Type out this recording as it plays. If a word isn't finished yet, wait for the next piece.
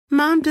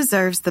Mom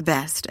deserves the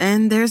best,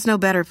 and there's no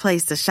better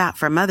place to shop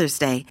for Mother's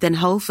Day than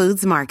Whole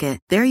Foods Market.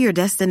 They're your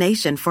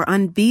destination for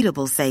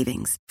unbeatable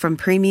savings, from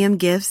premium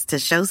gifts to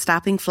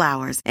show-stopping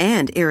flowers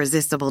and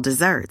irresistible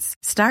desserts.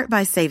 Start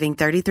by saving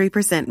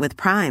 33% with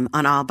Prime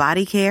on all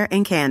body care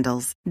and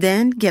candles.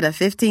 Then get a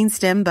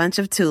 15-stem bunch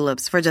of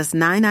tulips for just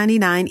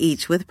 $9.99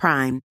 each with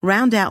Prime.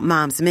 Round out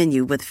Mom's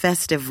menu with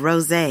festive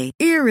rosé,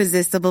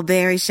 irresistible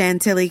berry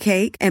chantilly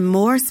cake, and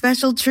more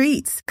special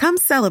treats. Come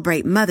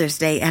celebrate Mother's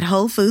Day at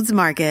Whole Foods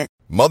Market.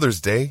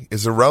 Mother's Day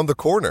is around the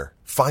corner.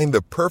 Find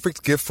the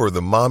perfect gift for the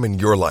mom in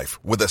your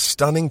life with a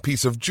stunning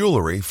piece of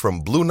jewelry from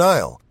Blue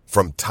Nile.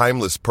 From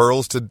timeless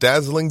pearls to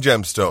dazzling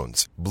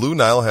gemstones, Blue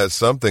Nile has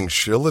something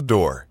she'll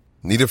adore.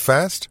 Need it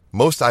fast?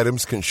 Most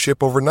items can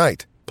ship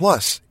overnight.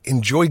 Plus,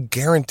 enjoy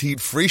guaranteed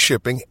free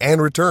shipping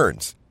and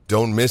returns.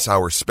 Don't miss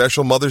our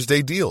special Mother's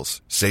Day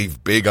deals.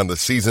 Save big on the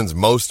season's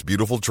most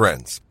beautiful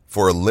trends.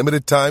 For a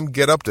limited time,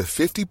 get up to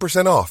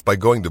 50% off by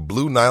going to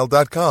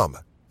BlueNile.com.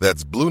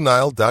 That's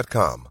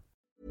BlueNile.com.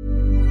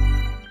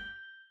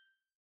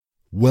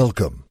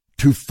 Welcome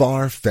to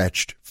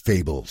Far-Fetched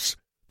Fables,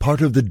 part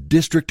of the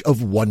District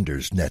of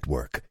Wonders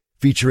network,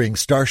 featuring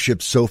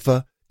Starship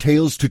Sofa,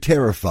 Tales to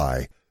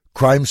Terrify,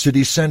 Crime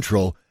City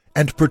Central,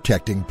 and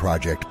Protecting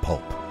Project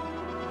Pulp.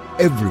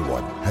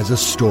 Everyone has a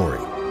story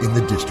in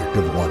the District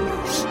of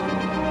Wonders.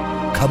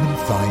 Come and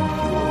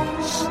find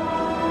yours.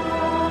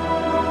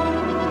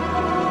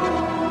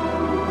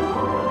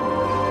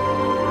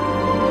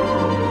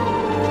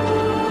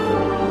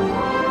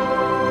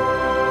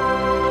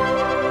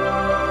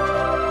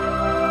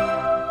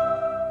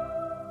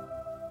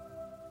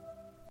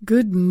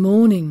 Good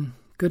morning,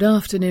 good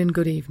afternoon,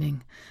 good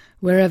evening.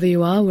 Wherever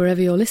you are, wherever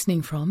you're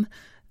listening from,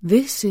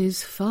 this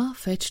is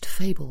Far-Fetched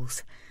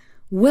Fables.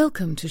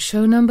 Welcome to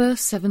show number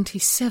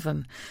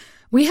 77.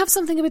 We have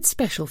something a bit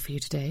special for you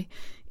today.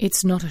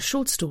 It's not a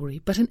short story,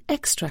 but an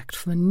extract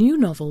from a new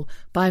novel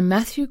by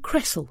Matthew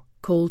Kressel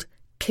called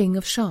King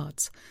of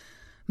Shards.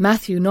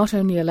 Matthew not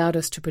only allowed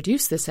us to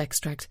produce this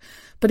extract,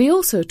 but he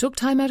also took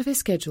time out of his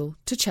schedule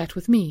to chat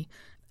with me,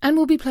 and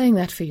we'll be playing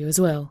that for you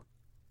as well.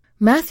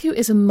 Matthew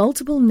is a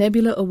multiple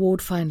Nebula Award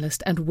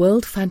finalist and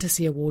World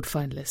Fantasy Award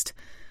finalist.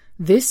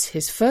 This,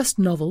 his first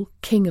novel,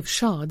 King of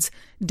Shards,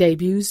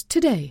 debuts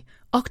today,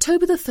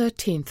 October the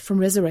 13th, from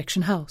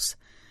Resurrection House.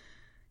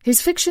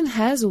 His fiction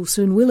has or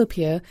soon will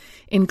appear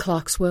in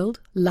Clarkesworld,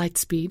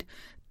 Lightspeed,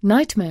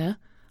 Nightmare,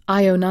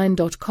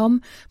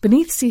 IO9.com,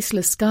 Beneath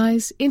Ceaseless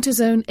Skies,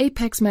 Interzone,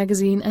 Apex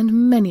Magazine,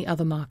 and many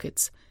other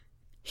markets.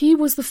 He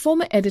was the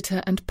former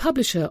editor and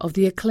publisher of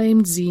the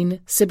acclaimed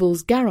zine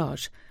Sybil's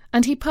Garage,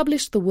 and he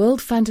published the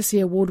World Fantasy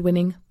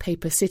Award-winning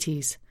Paper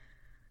Cities.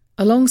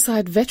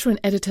 Alongside veteran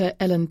editor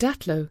Ellen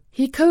Datlow,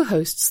 he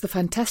co-hosts the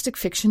Fantastic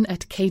Fiction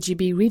at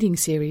KGB Reading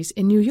Series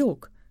in New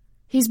York.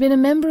 He's been a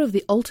member of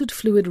the Altered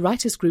Fluid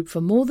Writers Group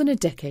for more than a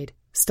decade,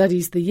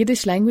 studies the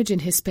Yiddish language in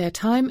his spare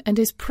time, and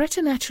is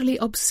preternaturally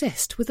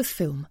obsessed with the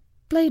film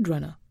Blade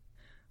Runner.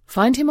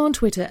 Find him on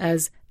Twitter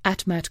as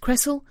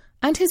 @MattKressel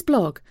and his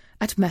blog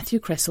at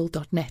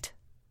matthewkressel.net.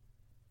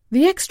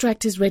 The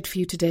extract is read for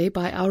you today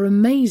by our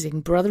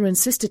amazing brother and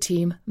sister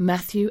team,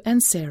 Matthew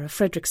and Sarah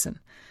Fredrickson.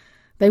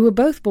 They were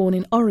both born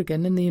in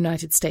Oregon in the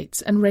United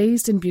States and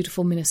raised in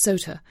beautiful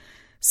Minnesota.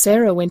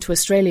 Sarah went to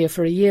Australia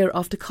for a year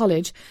after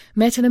college,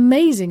 met an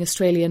amazing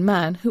Australian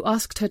man who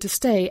asked her to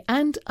stay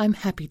and, I'm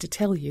happy to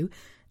tell you,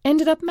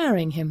 ended up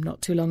marrying him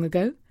not too long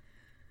ago.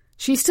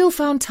 She still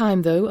found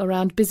time, though,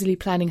 around busily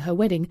planning her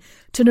wedding,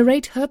 to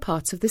narrate her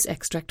parts of this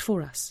extract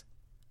for us.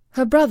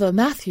 Her brother,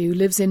 Matthew,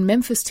 lives in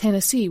Memphis,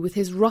 Tennessee with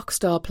his rock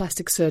star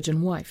plastic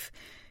surgeon wife.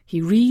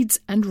 He reads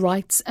and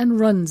writes and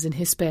runs in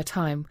his spare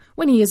time,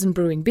 when he isn't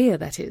brewing beer,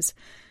 that is.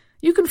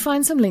 You can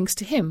find some links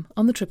to him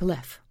on the Triple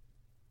F.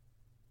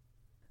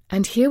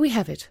 And here we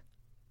have it.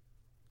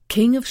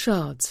 King of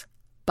Shards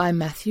by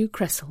Matthew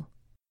Kressel.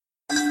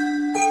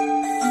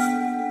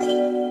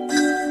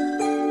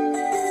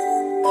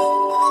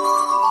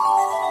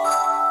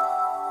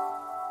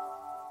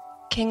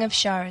 King of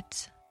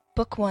Shards,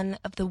 Book 1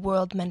 of the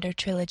World Mender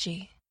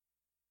Trilogy,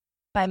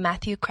 by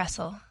Matthew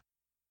Kressel.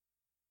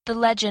 The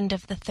Legend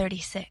of the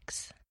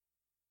 36.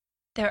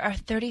 There are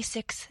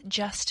 36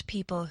 just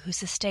people who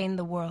sustain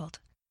the world.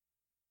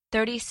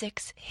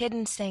 36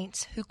 hidden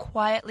saints who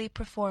quietly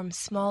perform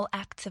small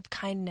acts of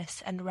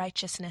kindness and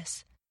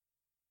righteousness.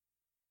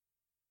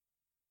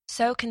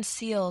 So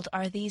concealed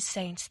are these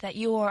saints that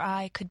you or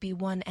I could be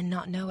one and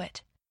not know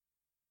it.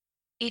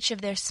 Each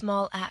of their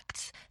small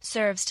acts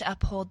serves to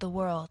uphold the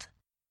world,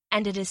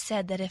 and it is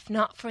said that if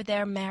not for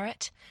their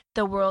merit,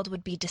 the world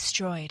would be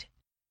destroyed.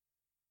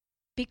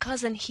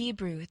 Because in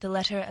Hebrew the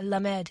letter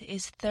Lamed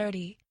is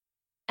 30,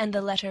 and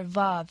the letter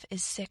Vav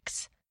is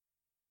 6,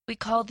 we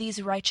call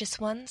these righteous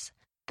ones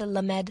the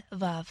Lamed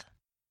Vav.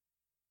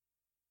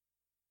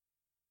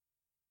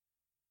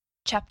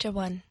 Chapter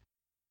 1.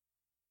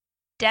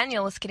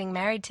 Daniel was getting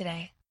married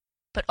today,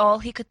 but all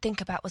he could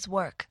think about was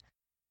work.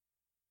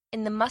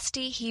 In the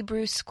musty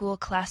Hebrew school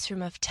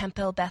classroom of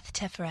Temple Beth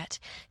Tiferet,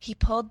 he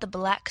pulled the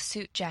black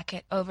suit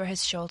jacket over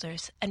his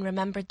shoulders and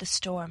remembered the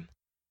storm.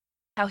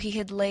 how he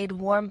had laid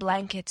warm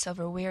blankets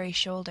over weary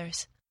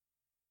shoulders.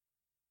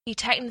 He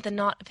tightened the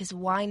knot of his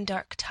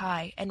wine-dark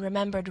tie and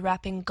remembered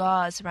wrapping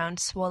gauze round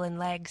swollen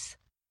legs.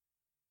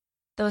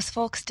 Those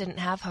folks didn't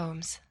have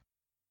homes.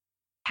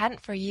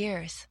 Hadn't for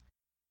years.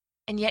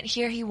 And yet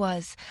here he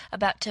was,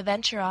 about to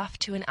venture off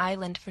to an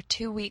island for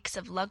 2 weeks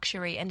of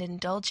luxury and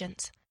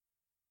indulgence.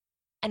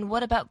 And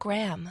what about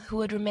Graham, who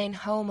would remain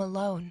home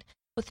alone,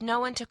 with no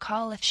one to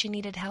call if she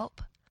needed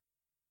help?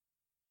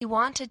 He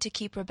wanted to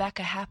keep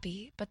Rebecca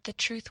happy, but the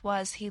truth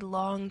was he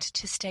longed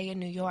to stay in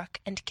New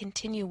York and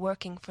continue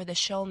working for the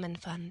Shulman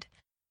Fund,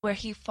 where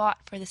he fought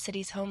for the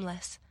city's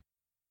homeless.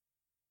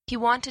 He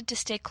wanted to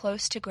stay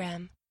close to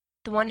Graham,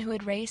 the one who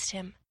had raised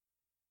him.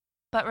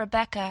 But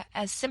Rebecca,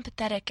 as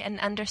sympathetic and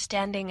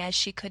understanding as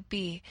she could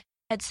be,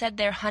 had said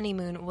their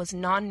honeymoon was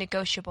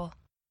non-negotiable.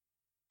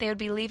 They would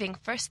be leaving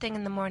first thing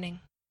in the morning.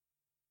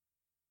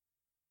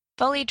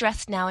 Fully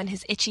dressed now in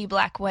his itchy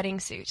black wedding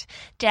suit,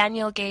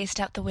 Daniel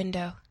gazed out the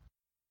window.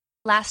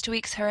 Last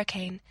week's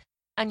hurricane,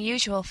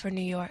 unusual for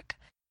New York,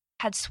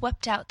 had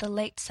swept out the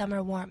late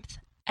summer warmth,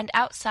 and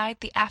outside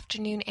the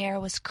afternoon air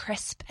was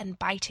crisp and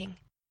biting.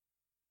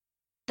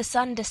 The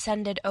sun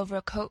descended over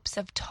a copse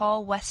of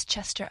tall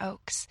Westchester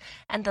oaks,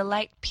 and the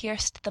light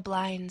pierced the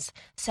blinds,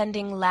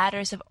 sending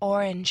ladders of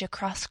orange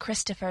across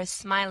Christopher's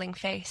smiling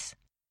face.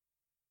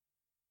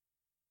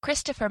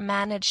 Christopher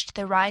managed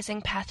the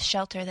Rising Path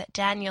shelter that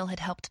Daniel had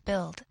helped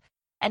build,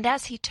 and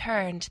as he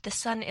turned, the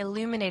sun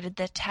illuminated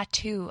the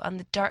tattoo on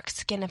the dark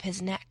skin of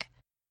his neck.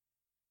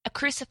 A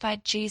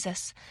crucified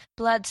Jesus,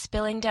 blood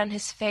spilling down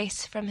his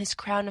face from his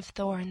crown of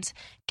thorns,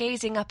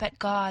 gazing up at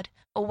God,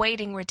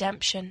 awaiting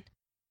redemption.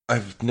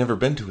 "I've never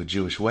been to a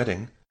Jewish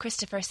wedding,"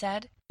 Christopher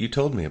said. "You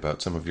told me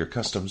about some of your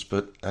customs,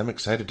 but I'm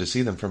excited to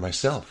see them for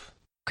myself."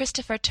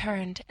 Christopher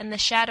turned, and the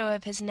shadow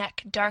of his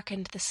neck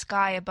darkened the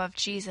sky above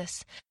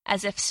Jesus,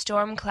 as if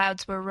storm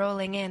clouds were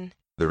rolling in.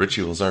 "The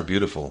rituals are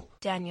beautiful,"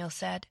 Daniel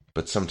said.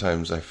 "but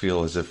sometimes I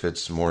feel as if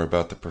it's more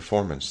about the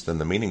performance than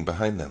the meaning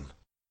behind them."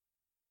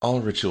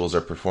 "All rituals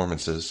are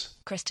performances,"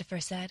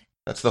 Christopher said.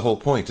 "That's the whole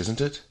point, isn't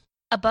it?"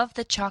 Above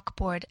the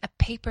chalkboard, a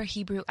paper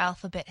Hebrew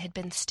alphabet had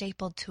been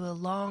stapled to a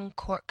long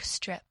cork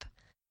strip.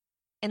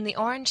 In the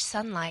orange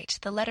sunlight,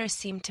 the letters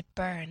seemed to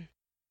burn.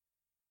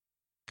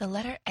 The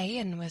letter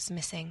Ayin was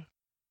missing.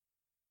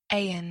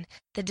 Ayin,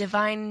 the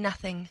divine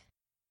nothing.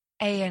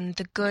 Ayin,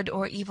 the good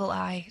or evil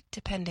eye,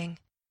 depending.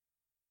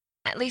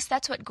 At least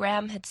that's what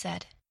Graham had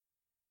said.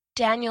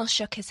 Daniel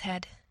shook his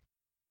head.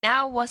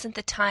 Now wasn't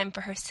the time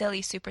for her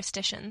silly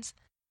superstitions.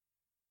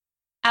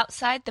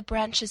 Outside, the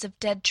branches of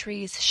dead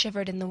trees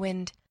shivered in the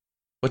wind.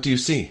 "What do you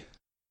see?"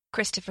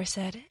 Christopher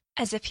said,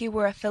 as if he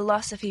were a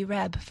philosophy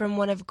reb from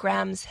one of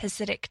Graham's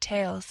Hasidic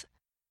tales.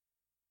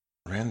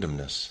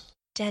 "Randomness,"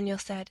 Daniel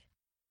said.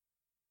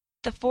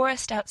 The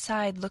forest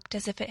outside looked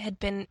as if it had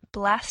been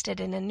blasted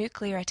in a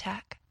nuclear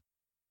attack.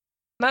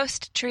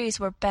 Most trees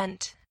were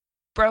bent,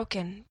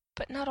 broken,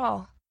 but not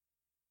all.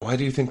 "Why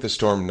do you think the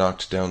storm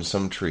knocked down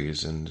some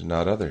trees and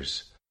not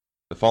others?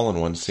 The fallen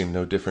ones seem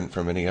no different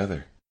from any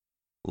other."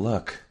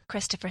 "Luck,"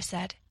 Christopher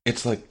said.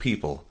 "It's like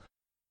people.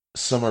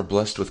 Some are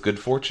blessed with good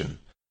fortune.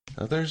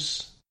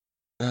 Others,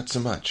 not so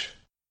much."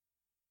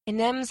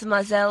 "Inem's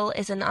mazel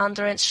is an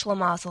anderens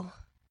schlamazel,"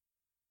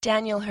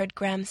 Daniel heard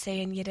Graham say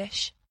in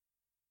Yiddish.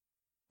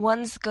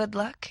 One's good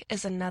luck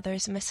is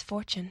another's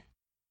misfortune.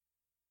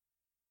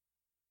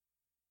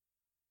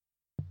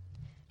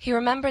 He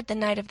remembered the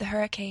night of the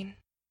hurricane.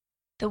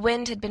 The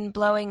wind had been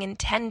blowing in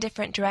 10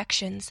 different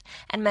directions,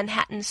 and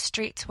Manhattan's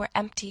streets were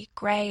empty,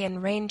 gray,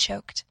 and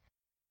rain-choked.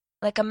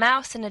 Like a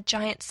mouse in a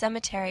giant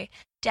cemetery,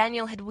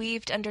 Daniel had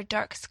weaved under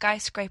dark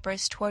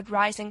skyscrapers toward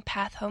Rising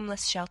Path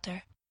homeless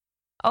shelter.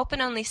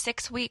 Open only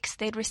 6 weeks,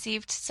 they'd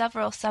received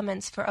several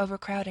summons for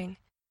overcrowding.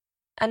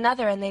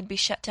 Another, and they'd be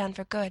shut down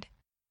for good.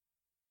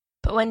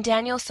 But when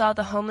Daniel saw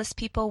the homeless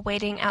people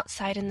waiting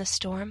outside in the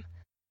storm,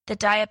 the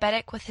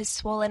diabetic with his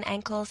swollen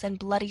ankles and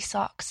bloody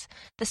socks,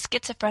 the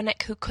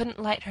schizophrenic who couldn't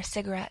light her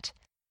cigarette,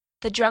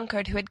 the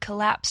drunkard who had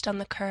collapsed on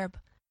the curb,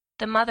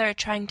 the mother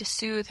trying to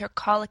soothe her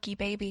colicky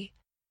baby,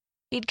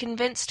 he'd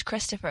convinced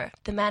Christopher,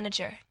 the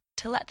manager,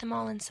 to let them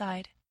all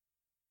inside.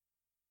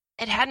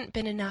 It hadn't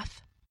been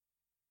enough.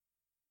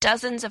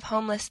 Dozens of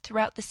homeless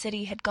throughout the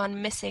city had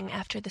gone missing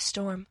after the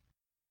storm.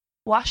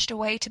 Washed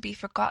away to be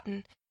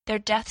forgotten, their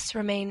deaths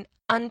remain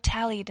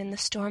untallied in the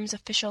storm's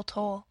official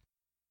toll.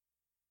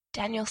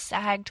 Daniel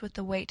sagged with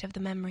the weight of the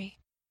memory.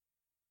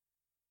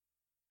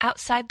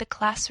 Outside the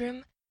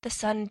classroom, the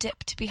sun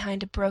dipped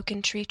behind a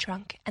broken tree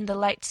trunk, and the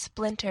light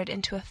splintered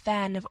into a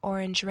fan of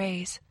orange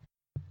rays.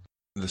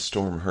 "The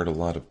storm hurt a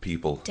lot of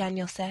people,"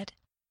 Daniel said.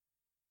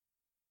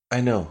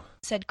 "I know,"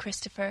 said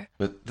Christopher.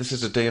 "but this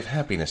is a day of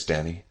happiness,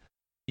 Danny.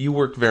 You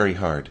work very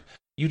hard.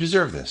 You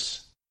deserve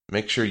this.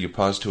 Make sure you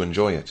pause to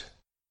enjoy it."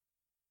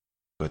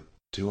 But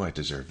do I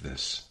deserve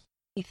this?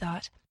 He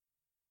thought.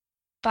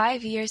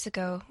 5 years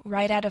ago,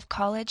 right out of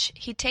college,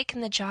 he'd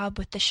taken the job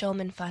with the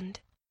Shulman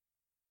Fund.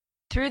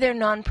 Through their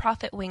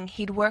non-profit wing,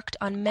 he'd worked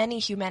on many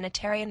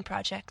humanitarian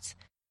projects,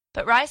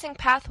 But Rising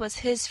Path was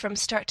his from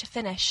start to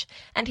finish,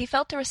 and he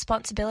felt a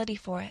responsibility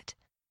for it,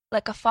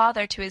 like a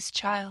father to his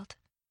child.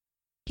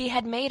 He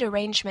had made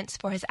arrangements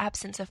for his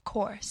absence, of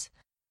course.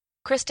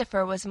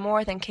 Christopher was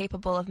more than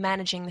capable of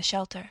managing the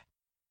shelter,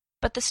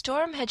 but the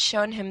storm had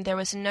shown him there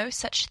was no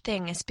such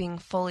thing as being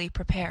fully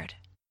prepared.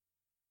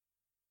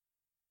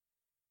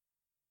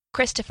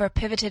 Christopher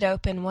pivoted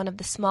open one of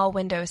the small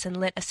windows and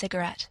lit a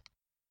cigarette.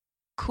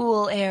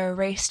 Cool air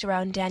raced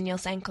around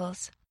Daniel's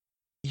ankles.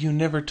 "You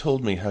never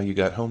told me how you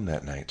got home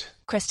that night,"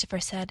 Christopher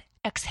said,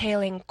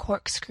 exhaling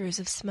corkscrews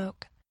of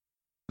smoke.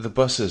 "The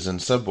buses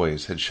and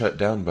subways had shut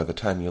down by the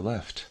time you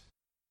left."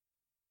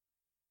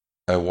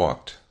 "I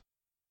walked."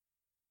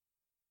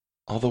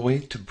 "All the way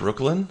to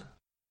Brooklyn?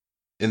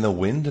 In the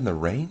wind and the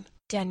rain?"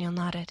 Daniel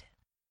nodded.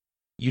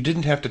 "You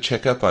didn't have to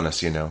check up on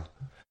us, you know.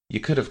 You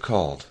could have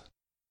called."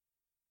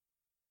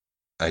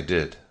 "I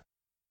did.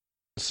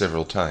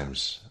 Several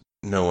times.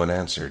 No one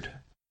answered."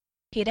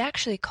 He had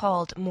actually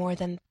called more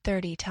than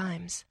 30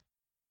 times.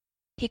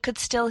 He could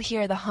still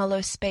hear the hollow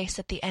space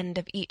at the end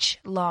of each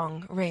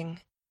long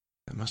ring.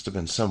 "It must have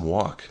been some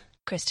walk,"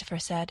 Christopher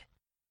said.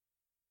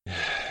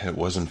 "It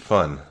wasn't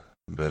fun,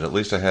 but at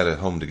least I had a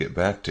home to get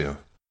back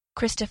to."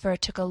 Christopher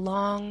took a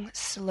long,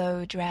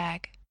 slow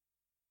drag.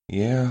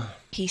 "Yeah,"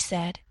 he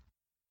said.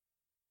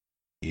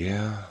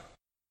 "Yeah."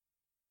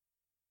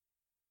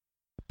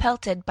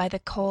 Pelted by the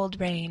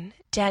cold rain,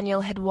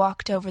 Daniel had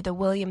walked over the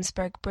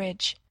Williamsburg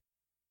Bridge.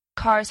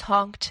 Cars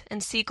honked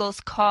and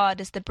seagulls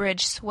cawed as the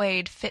bridge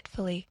swayed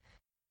fitfully.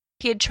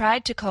 He had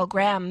tried to call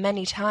Gram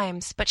many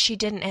times, but she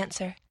didn't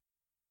answer.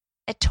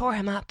 It tore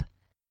him up.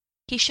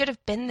 He should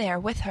have been there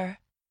with her.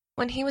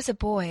 When he was a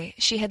boy,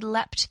 she had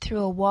leapt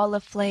through a wall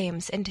of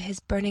flames into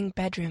his burning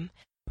bedroom,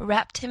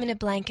 wrapped him in a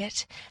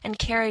blanket, and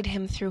carried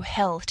him through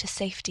hell to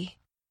safety.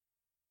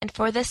 And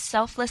for this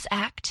selfless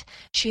act,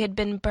 she had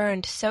been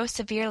burned so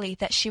severely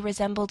that she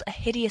resembled a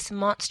hideous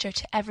monster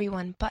to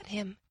everyone but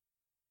him.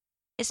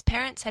 His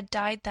parents had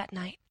died that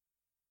night,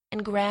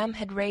 and Gram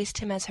had raised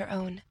him as her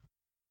own.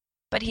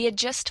 But he had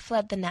just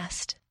fled the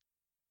nest.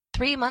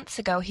 3 months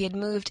ago he had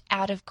moved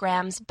out of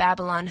Gram's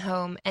Babylon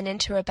home and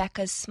into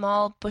Rebecca's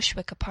small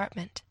Bushwick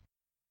apartment.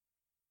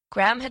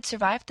 Gram had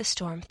survived the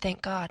storm,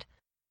 thank God.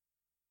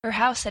 Her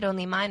house had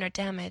only minor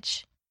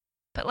damage,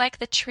 but like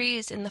the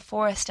trees in the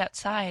forest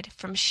outside,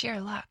 from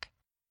sheer luck.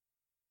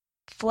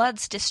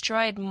 Floods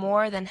destroyed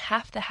more than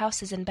half the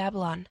houses in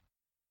Babylon.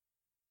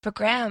 For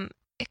Gram,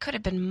 it could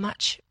have been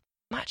much,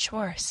 much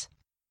worse.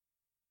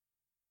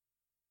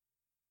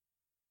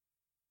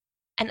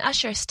 An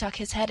usher stuck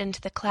his head into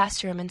the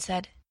classroom and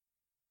said,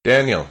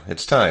 "Daniel,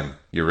 it's time.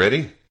 You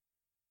ready?"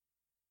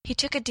 He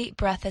took a deep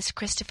breath as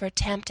Christopher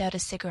tamped out a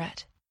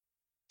cigarette.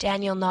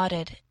 Daniel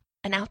nodded,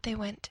 and out they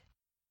went.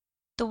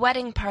 The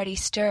wedding party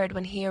stirred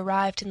when he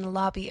arrived in the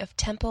lobby of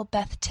Temple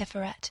Beth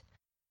Tiferet.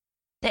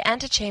 The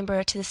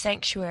antechamber to the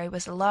sanctuary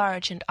was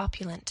large and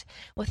opulent,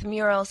 with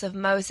murals of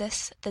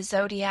Moses, the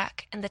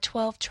Zodiac, and the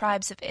 12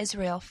 tribes of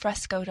Israel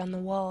frescoed on the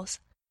walls.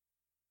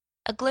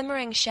 A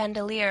glimmering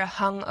chandelier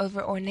hung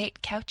over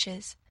ornate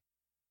couches.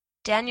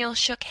 Daniel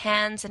shook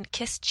hands and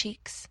kissed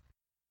cheeks.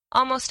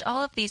 Almost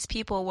all of these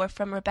people were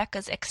from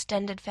Rebecca's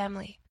extended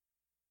family,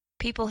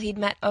 people he'd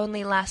met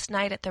only last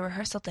night at the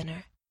rehearsal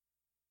dinner.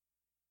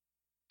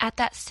 At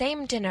that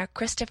same dinner,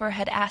 Christopher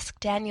had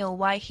asked Daniel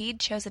why he'd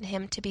chosen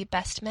him to be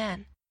best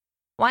man.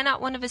 Why not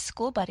one of his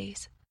school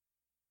buddies?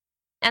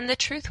 And the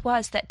truth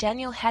was that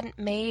Daniel hadn't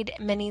made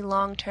many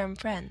long-term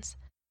friends.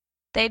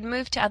 They'd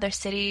moved to other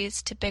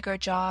cities, to bigger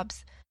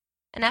jobs,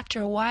 and after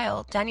a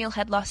while, Daniel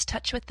had lost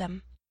touch with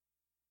them.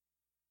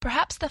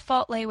 Perhaps the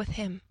fault lay with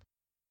him.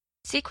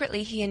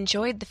 Secretly, he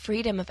enjoyed the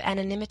freedom of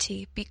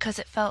anonymity because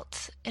it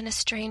felt, in a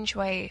strange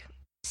way,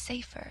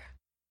 safer.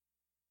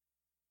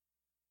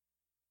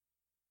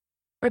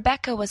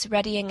 Rebecca was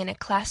readying in a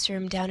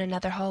classroom down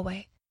another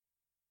hallway.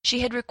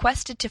 She had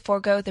requested to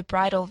forego the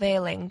bridal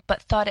veiling,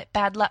 but thought it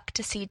bad luck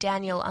to see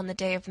Daniel on the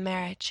day of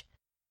marriage.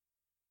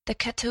 The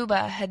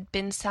ketubah had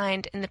been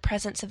signed in the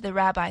presence of the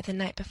rabbi the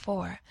night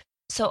before,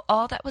 so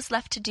all that was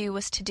left to do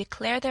was to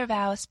declare their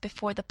vows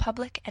before the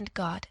public and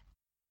God.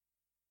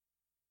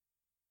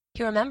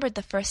 He remembered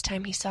the first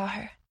time he saw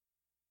her.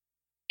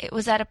 It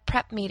was at a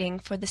prep meeting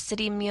for the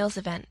city meals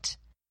event.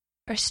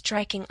 Her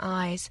striking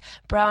eyes,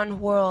 brown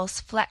whorls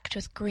flecked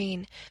with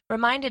green,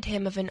 reminded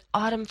him of an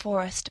autumn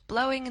forest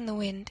blowing in the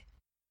wind.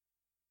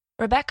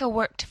 Rebecca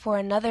worked for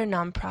another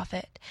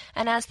nonprofit,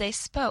 and as they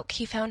spoke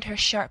he found her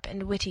sharp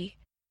and witty.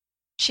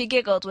 She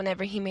giggled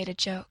whenever he made a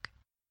joke.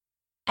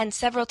 And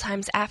several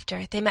times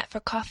after, they met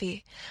for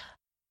coffee,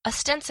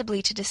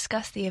 ostensibly to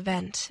discuss the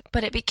event,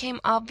 but it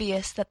became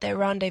obvious that their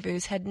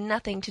rendezvous had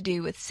nothing to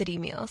do with city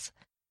meals.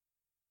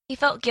 He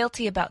felt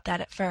guilty about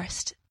that at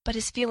first, but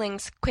his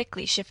feelings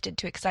quickly shifted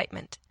to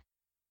excitement.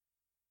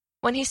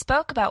 When he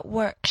spoke about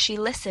work, she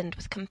listened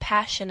with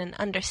compassion and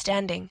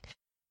understanding,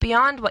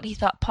 beyond what he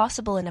thought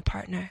possible in a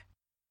partner.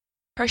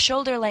 Her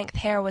shoulder-length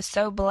hair was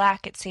so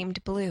black it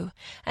seemed blue,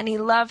 and he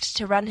loved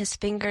to run his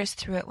fingers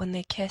through it when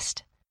they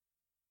kissed.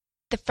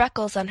 The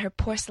freckles on her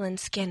porcelain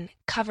skin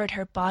covered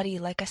her body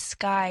like a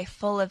sky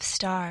full of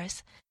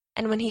stars,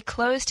 and when he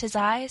closed his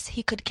eyes,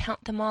 he could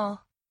count them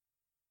all.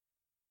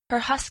 Her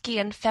husky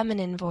and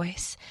feminine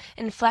voice,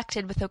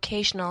 inflected with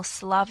occasional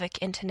Slavic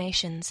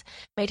intonations,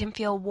 made him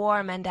feel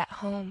warm and at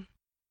home.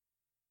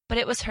 But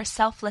it was her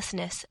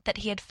selflessness that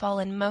he had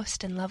fallen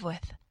most in love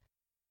with.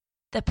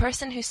 The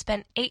person who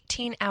spent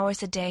 18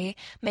 hours a day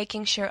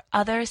making sure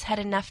others had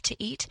enough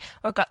to eat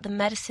or got the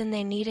medicine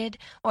they needed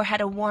or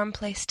had a warm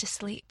place to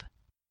sleep.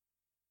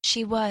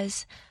 She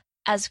was,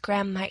 as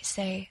Graham might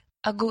say,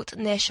 a gut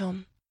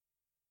neshom,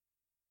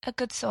 a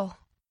good soul.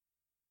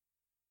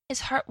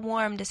 His heart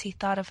warmed as he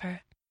thought of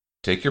her.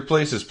 "Take your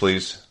places,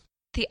 please,"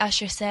 the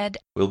usher said.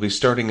 "We'll be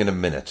starting in a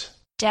minute."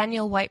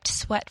 Daniel wiped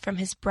sweat from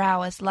his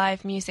brow as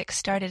live music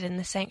started in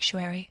the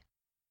sanctuary.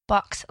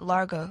 Bach's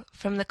Largo,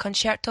 from the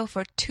concerto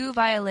for 2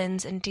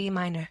 violins in D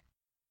minor.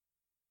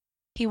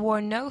 He wore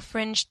no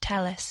fringed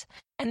tallis,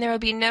 and there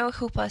would be no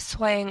chuppah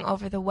swaying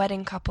over the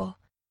wedding couple.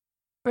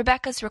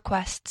 Rebecca's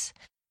requests,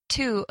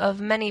 2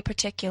 of many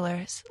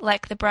particulars,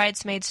 like the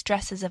bridesmaids'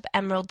 dresses of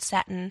emerald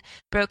satin,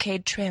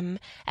 brocade trim,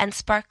 and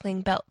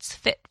sparkling belts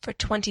fit for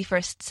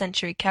 21st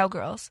century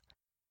cowgirls.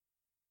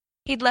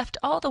 He'd left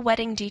all the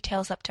wedding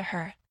details up to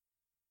her,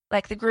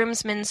 like the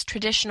groomsmen's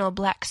traditional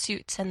black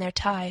suits and their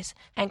ties,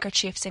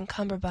 handkerchiefs and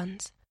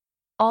cummerbunds,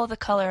 all the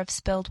color of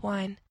spilled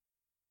wine.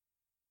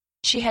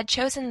 She had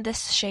chosen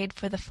this shade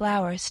for the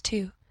flowers,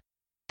 too,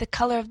 the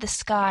color of the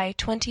sky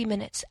 20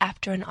 minutes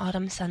after an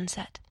autumn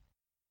sunset.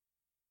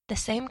 The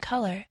same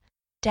color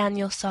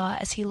Daniel saw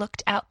as he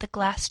looked out the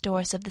glass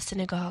doors of the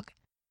synagogue,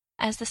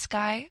 as the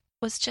sky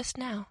was just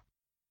now.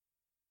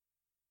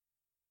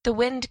 The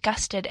wind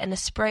gusted and a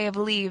spray of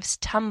leaves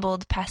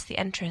tumbled past the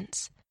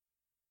entrance.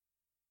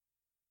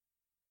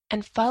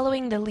 And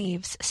following the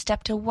leaves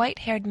stepped a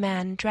white-haired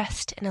man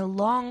dressed in a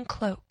long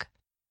cloak.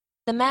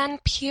 The man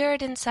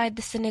peered inside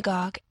the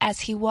synagogue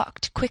as he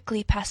walked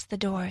quickly past the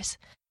doors,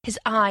 his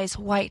eyes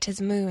white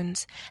as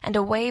moons, and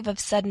a wave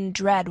of sudden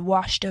dread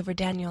washed over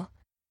Daniel.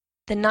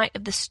 The night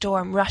of the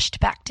storm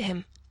rushed back to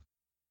him.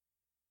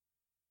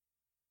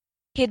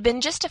 He had been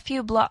just a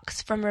few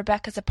blocks from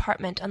Rebecca's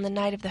apartment on the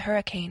night of the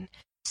hurricane,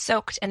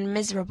 soaked and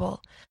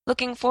miserable,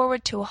 looking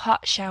forward to a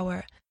hot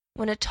shower,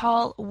 when a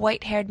tall,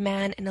 white-haired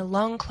man in a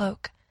long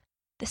cloak,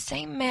 the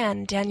same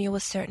man, Daniel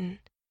was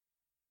certain,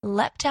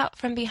 leapt out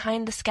from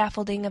behind the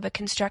scaffolding of a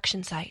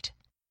construction site.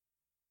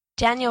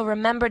 Daniel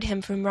remembered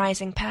him from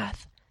Rising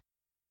Path.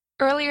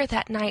 Earlier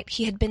that night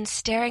he had been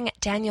staring at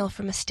Daniel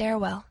from a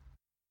stairwell.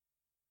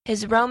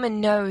 His Roman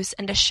nose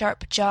and a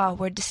sharp jaw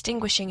were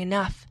distinguishing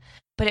enough,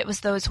 but it was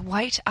those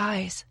white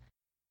eyes,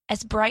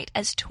 as bright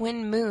as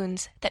twin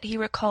moons, that he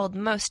recalled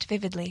most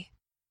vividly.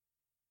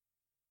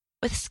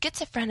 With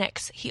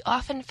schizophrenics, he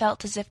often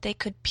felt as if they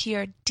could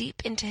peer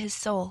deep into his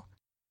soul,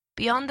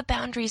 beyond the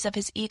boundaries of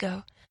his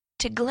ego,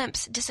 to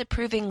glimpse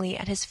disapprovingly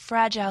at his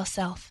fragile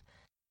self,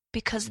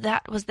 because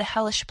that was the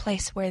hellish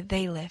place where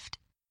they lived.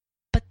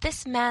 But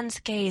this man's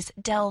gaze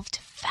delved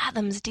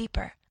fathoms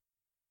deeper,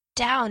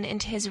 down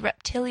into his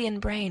reptilian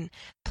brain,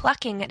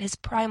 plucking at his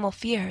primal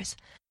fears,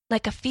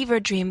 like a fever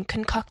dream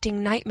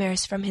concocting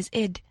nightmares from his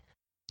id.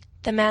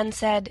 The man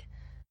said,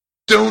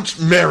 "Don't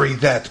marry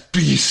that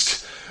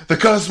beast! The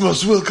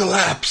cosmos will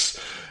collapse,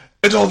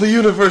 and all the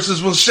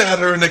universes will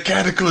shatter in a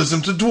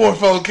cataclysm to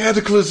dwarf all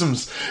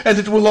cataclysms, and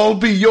it will all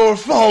be your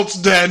fault,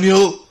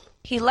 Daniel!"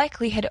 He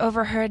likely had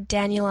overheard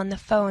Daniel on the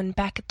phone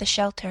back at the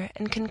shelter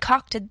and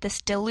concocted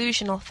this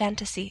delusional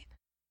fantasy.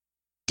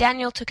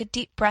 Daniel took a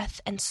deep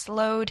breath and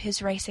slowed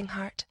his racing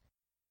heart,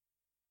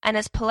 and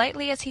as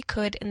politely as he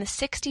could in the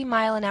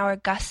 60-mile-an-hour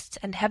gusts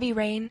and heavy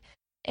rain,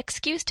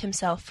 excused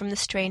himself from the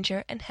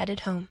stranger and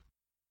headed home.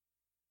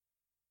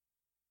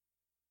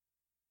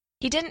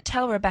 He didn't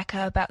tell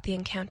Rebecca about the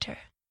encounter.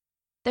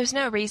 There's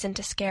no reason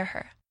to scare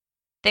her.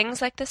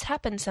 Things like this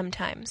happen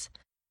sometimes,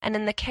 and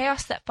in the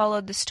chaos that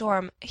followed the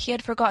storm, he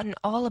had forgotten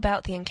all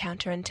about the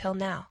encounter until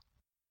now.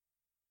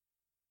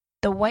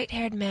 The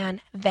white-haired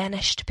man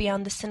vanished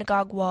beyond the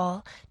synagogue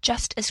wall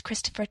just as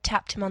Christopher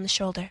tapped him on the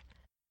shoulder.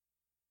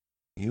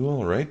 "You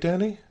all right,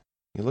 Danny?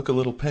 You look a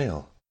little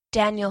pale."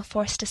 Daniel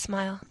forced a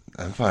smile.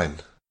 "I'm fine.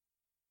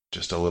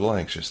 Just a little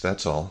anxious,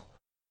 that's all.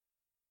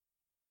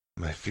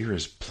 My fear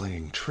is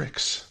playing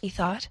tricks," he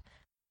thought.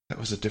 "That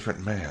was a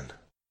different man."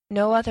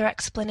 No other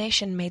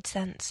explanation made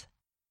sense.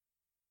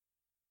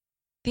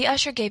 The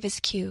usher gave his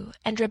cue,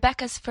 and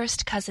Rebecca's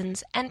first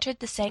cousins entered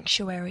the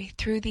sanctuary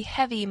through the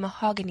heavy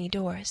mahogany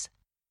doors.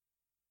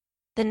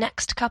 The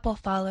next couple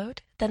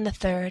followed, then the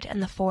third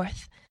and the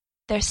fourth,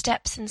 their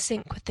steps in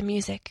sync with the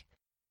music.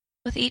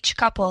 With each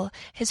couple,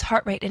 his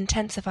heart rate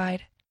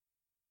intensified.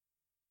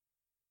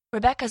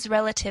 Rebecca's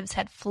relatives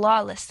had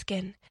flawless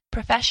skin,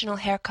 professional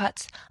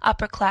haircuts,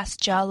 upper-class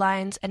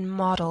jawlines, and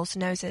models'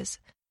 noses.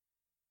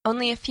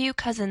 Only a few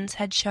cousins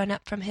had shown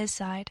up from his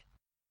side.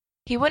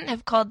 He wouldn't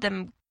have called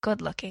them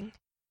good-looking.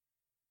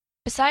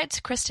 Besides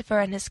Christopher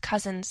and his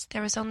cousins,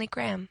 there was only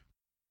Graham.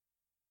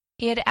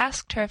 He had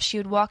asked her if she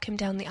would walk him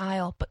down the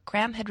aisle, but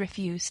Graham had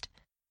refused.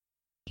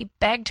 He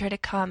begged her to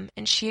come,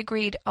 and she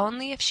agreed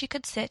only if she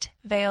could sit,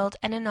 veiled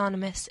and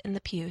anonymous, in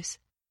the pews.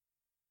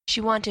 She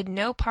wanted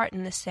no part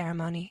in this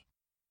ceremony.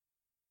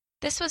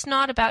 This was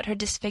not about her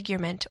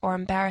disfigurement or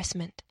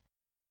embarrassment.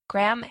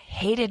 Graham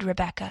hated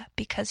Rebecca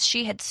because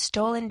she had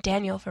stolen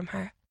Daniel from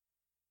her.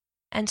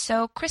 And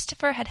so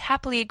Christopher had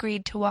happily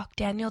agreed to walk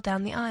Daniel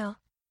down the aisle.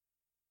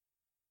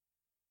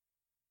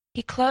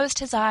 He closed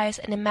his eyes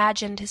and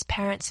imagined his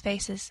parents'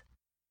 faces.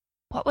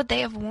 What would they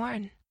have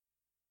worn?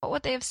 What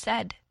would they have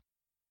said?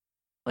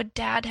 Would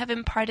Dad have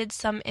imparted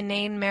some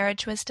inane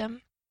marriage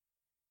wisdom?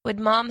 Would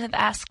Mom have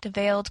asked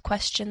veiled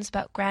questions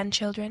about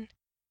grandchildren?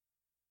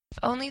 If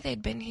only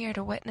they'd been here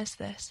to witness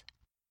this.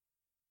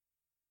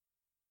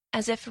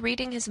 As if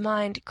reading his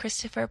mind,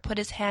 Christopher put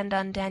his hand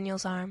on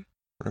Daniel's arm.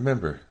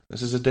 Remember,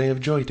 this is a day of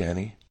joy,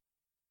 Danny.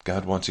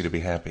 God wants you to be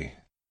happy.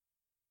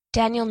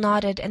 Daniel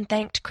nodded and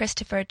thanked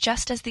Christopher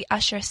just as the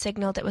usher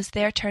signaled it was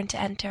their turn to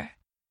enter.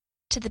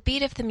 To the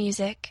beat of the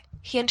music,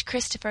 he and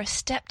Christopher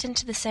stepped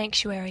into the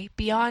sanctuary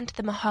beyond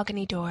the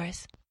mahogany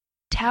doors.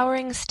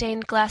 Towering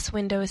stained-glass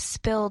windows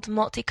spilled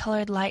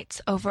multicolored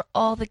lights over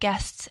all the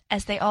guests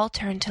as they all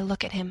turned to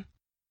look at him.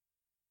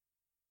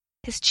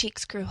 His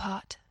cheeks grew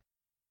hot.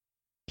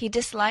 He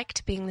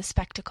disliked being the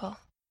spectacle.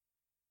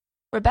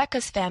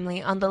 Rebecca's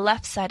family on the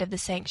left side of the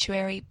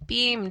sanctuary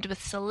beamed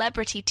with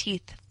celebrity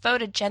teeth,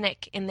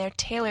 photogenic in their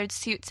tailored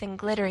suits and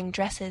glittering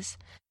dresses.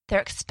 Their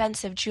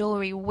expensive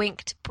jewelry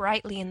winked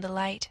brightly in the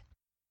light.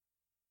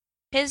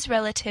 His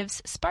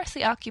relatives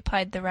sparsely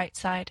occupied the right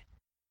side.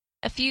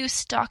 A few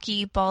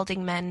stocky,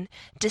 balding men,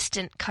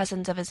 distant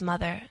cousins of his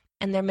mother,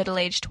 and their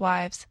middle-aged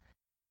wives.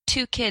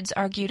 2 kids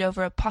argued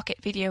over a pocket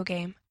video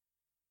game.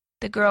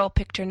 The girl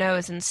picked her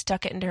nose and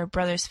stuck it into her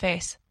brother's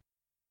face.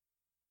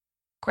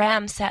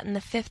 Graham sat in the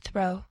 5th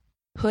row,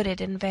 hooded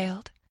and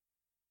veiled.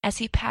 As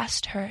he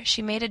passed her,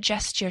 she made a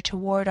gesture to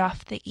ward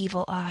off the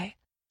evil eye.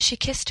 She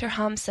kissed her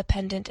Hamsa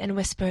pendant and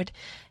whispered,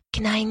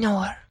 "Gnai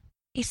Nor."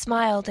 He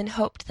smiled and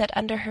hoped that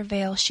under her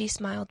veil she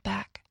smiled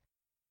back.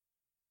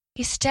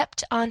 He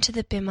stepped onto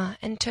the bimah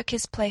and took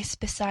his place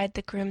beside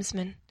the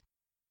groomsmen.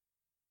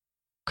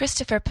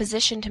 Christopher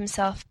positioned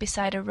himself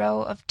beside a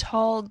row of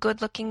tall,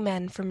 good-looking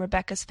men from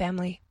Rebecca's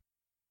family.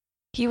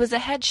 He was a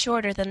head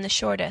shorter than the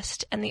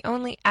shortest, and the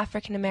only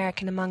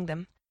African-American among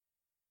them.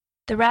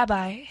 The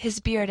rabbi, his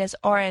beard as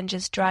orange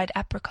as dried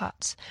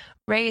apricots,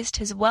 raised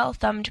his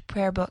well-thumbed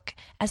prayer book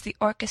as the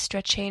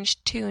orchestra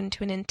changed tune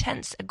to an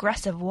intense,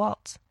 aggressive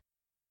waltz.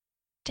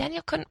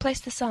 Daniel couldn't place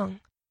the song.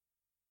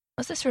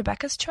 Was this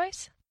Rebecca's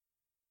choice?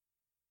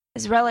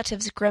 His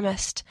relatives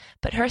grimaced,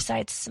 but her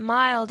side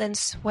smiled and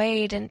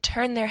swayed and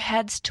turned their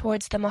heads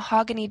towards the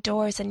mahogany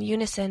doors in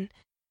unison,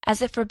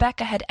 as if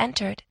Rebecca had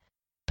entered,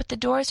 but the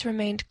doors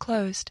remained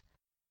closed.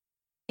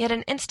 Yet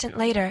an instant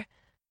later,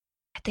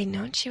 had they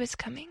known she was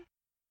coming?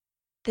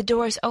 The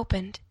doors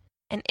opened,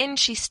 and in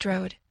she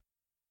strode.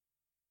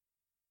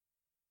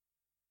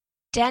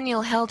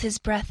 Daniel held his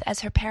breath as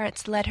her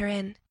parents led her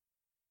in.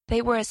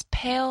 They were as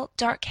pale,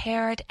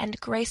 dark-haired, and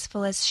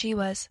graceful as she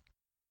was.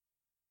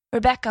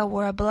 Rebecca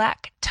wore a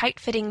black,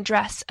 tight-fitting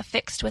dress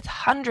affixed with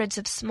hundreds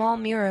of small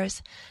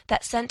mirrors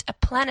that sent a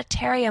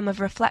planetarium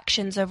of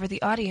reflections over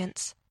the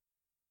audience.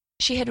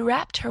 She had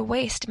wrapped her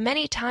waist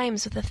many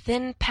times with a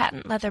thin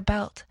patent leather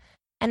belt,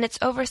 and its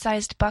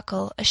oversized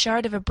buckle, a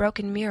shard of a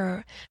broken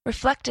mirror,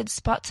 reflected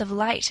spots of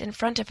light in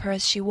front of her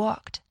as she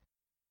walked.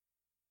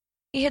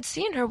 He had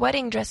seen her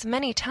wedding dress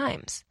many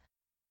times,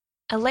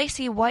 a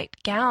lacy white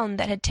gown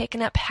that had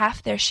taken up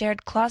half their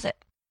shared closet.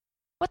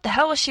 What the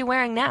hell was she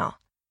wearing now?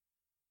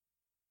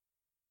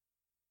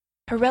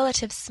 Her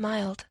relatives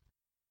smiled.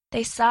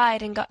 They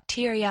sighed and got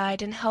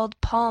teary-eyed and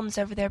held palms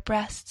over their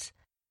breasts.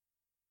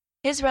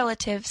 His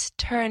relatives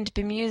turned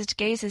bemused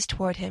gazes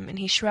toward him, and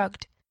he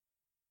shrugged.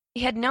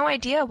 He had no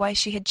idea why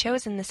she had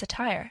chosen this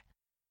attire.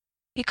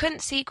 He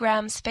couldn't see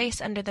Graham's face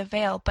under the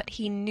veil, but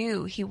he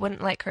knew he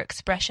wouldn't like her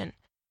expression.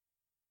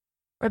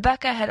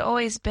 Rebecca had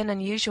always been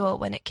unusual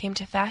when it came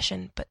to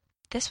fashion, but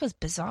this was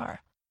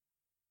bizarre.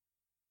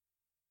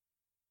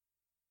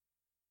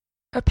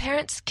 Her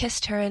parents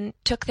kissed her and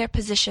took their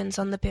positions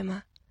on the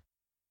bimah.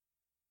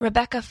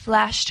 Rebecca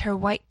flashed her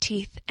white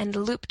teeth and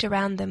looped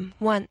around them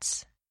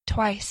once,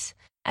 twice,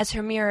 as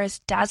her mirrors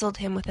dazzled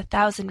him with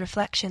 1,000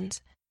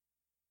 reflections.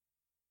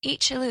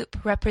 Each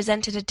loop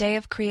represented a day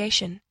of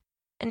creation,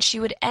 and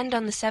she would end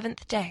on the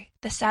 7th day,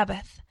 the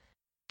Sabbath,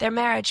 their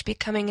marriage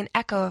becoming an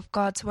echo of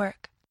God's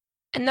work.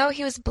 And though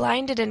he was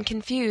blinded and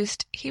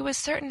confused, he was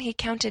certain he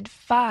counted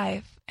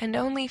 5, and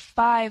only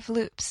 5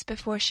 loops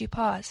before she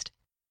paused.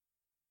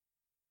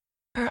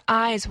 Her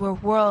eyes were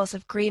whirls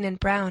of green and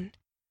brown.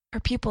 Her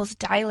pupils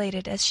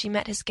dilated as she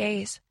met his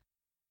gaze.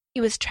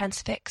 He was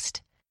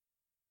transfixed.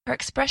 Her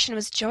expression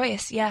was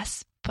joyous,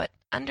 yes, but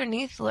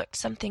underneath lurked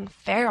something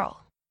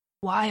feral,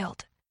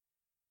 wild.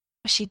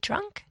 Was she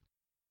drunk?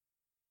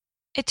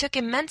 It took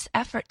immense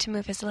effort to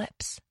move his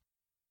lips.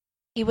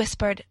 He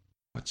whispered,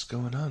 "What's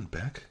going on,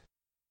 Beck?"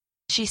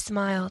 She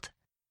smiled.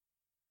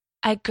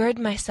 "I gird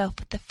myself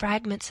with the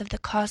fragments of the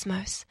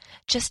cosmos,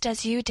 just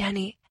as you,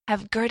 Danny,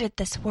 have girded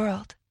this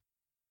world."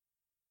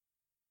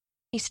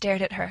 He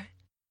stared at her.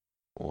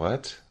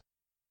 What?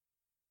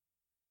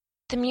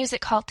 The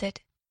music halted.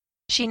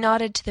 She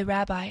nodded to the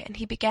rabbi, and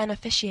he began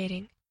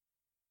officiating.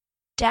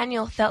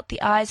 Daniel felt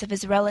the eyes of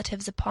his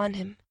relatives upon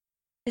him.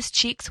 His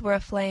cheeks were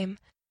aflame.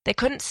 They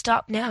couldn't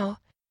stop now.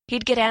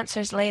 He'd get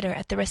answers later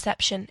at the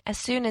reception, as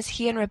soon as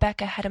he and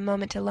Rebecca had a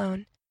moment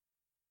alone.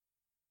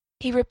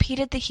 He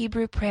repeated the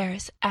Hebrew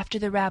prayers after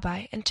the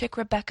rabbi and took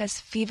Rebecca's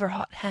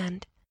fever-hot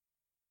hand.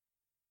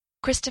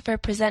 Christopher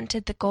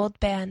presented the gold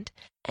band,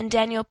 and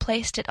Daniel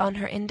placed it on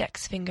her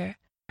index finger,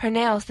 her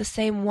nails the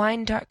same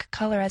wine-dark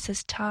color as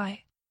his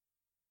tie.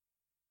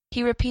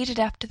 He repeated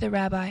after the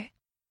rabbi,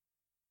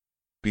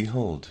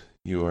 Behold,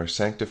 you are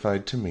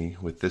sanctified to me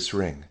with this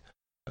ring,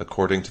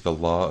 according to the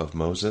law of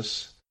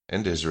Moses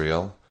and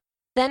Israel.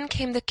 Then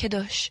came the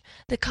kiddush,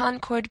 the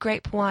Concord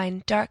grape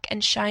wine, dark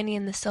and shiny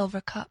in the silver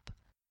cup.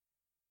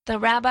 The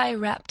rabbi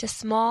wrapped a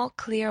small,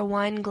 clear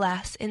wine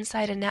glass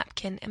inside a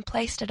napkin and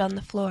placed it on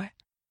the floor.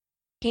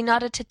 He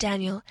nodded to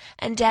Daniel,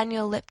 and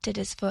Daniel lifted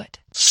his foot.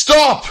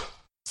 Stop!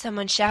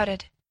 Someone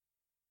shouted.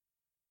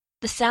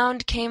 The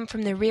sound came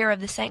from the rear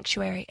of the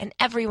sanctuary, and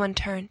everyone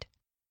turned.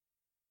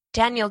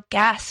 Daniel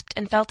gasped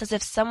and felt as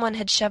if someone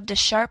had shoved a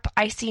sharp,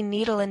 icy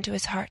needle into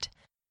his heart,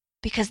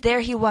 because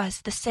there he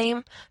was, the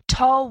same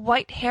tall,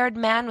 white-haired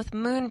man with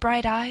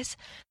moon-bright eyes,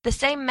 the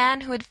same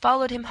man who had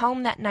followed him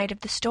home that night of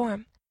the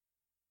storm.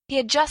 He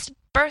had just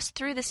burst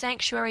through the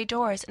sanctuary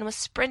doors and was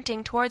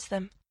sprinting towards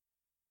them.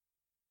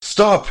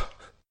 Stop!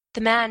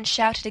 The man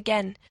shouted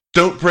again.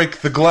 Don't break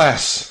the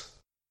glass!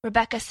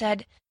 Rebecca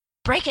said,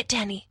 Break it,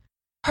 Danny!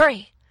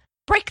 Hurry!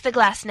 Break the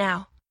glass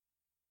now!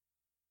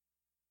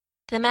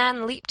 The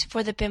man leaped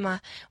for the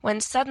bimah,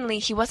 when suddenly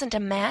he wasn't a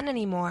man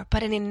anymore,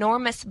 but an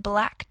enormous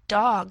black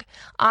dog,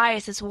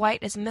 eyes as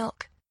white as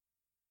milk.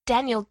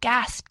 Daniel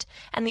gasped,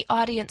 and the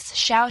audience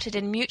shouted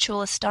in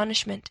mutual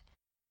astonishment.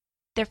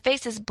 Their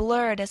faces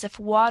blurred as if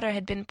water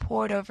had been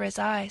poured over his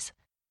eyes.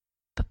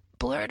 But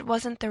blurred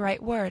wasn't the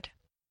right word.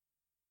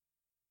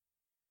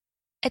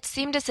 It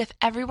seemed as if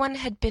everyone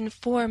had been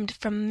formed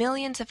from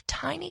millions of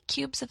tiny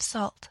cubes of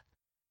salt.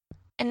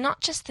 And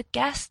not just the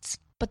guests,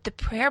 but the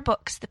prayer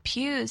books, the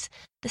pews,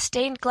 the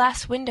stained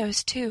glass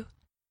windows, too.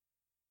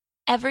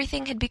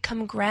 Everything had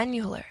become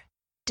granular,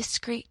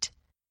 discreet.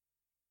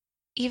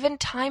 Even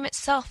time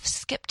itself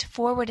skipped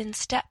forward in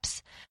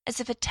steps, as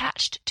if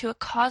attached to a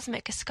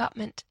cosmic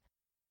escapement.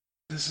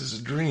 This is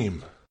a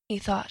dream, he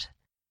thought.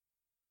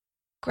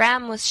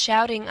 Graham was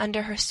shouting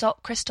under her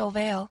salt crystal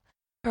veil,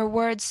 her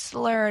words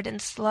slurred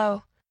and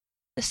slow.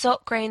 The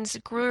salt grains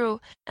grew,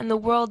 and the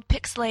world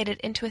pixelated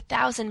into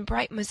 1,000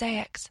 bright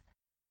mosaics.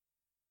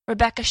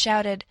 Rebecca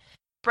shouted,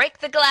 Break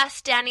the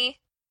glass, Danny!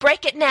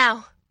 Break it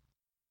now!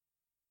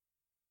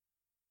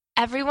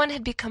 Everyone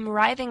had become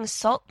writhing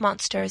salt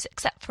monsters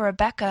except for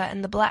Rebecca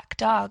and the black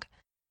dog.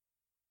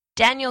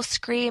 Daniel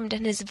screamed,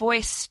 and his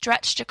voice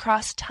stretched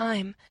across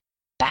time,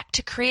 back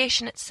to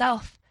creation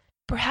itself,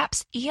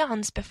 perhaps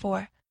eons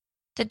before.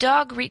 The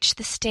dog reached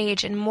the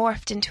stage and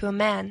morphed into a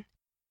man.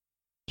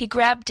 He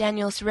grabbed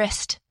Daniel's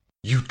wrist.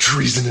 You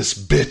treasonous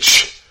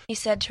bitch! He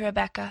said to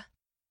Rebecca.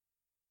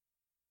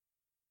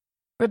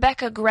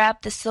 Rebecca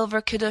grabbed the silver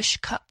kiddush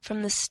cup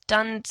from the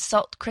stunned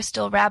salt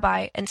crystal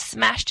rabbi and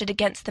smashed it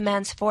against the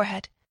man's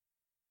forehead.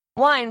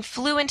 Wine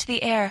flew into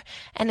the air,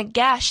 and a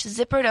gash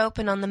zippered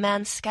open on the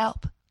man's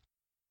scalp.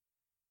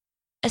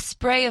 A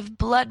spray of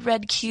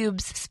blood-red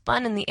cubes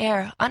spun in the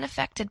air,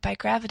 unaffected by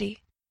gravity.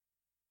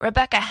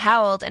 Rebecca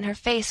howled, and her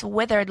face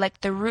withered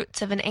like the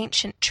roots of an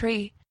ancient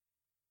tree.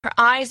 Her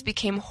eyes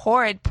became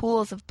horrid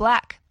pools of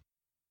black.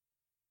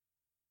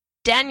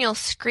 Daniel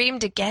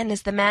screamed again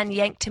as the man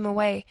yanked him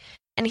away,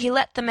 and he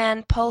let the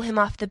man pull him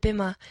off the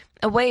bimah,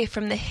 away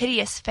from the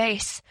hideous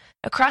face,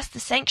 across the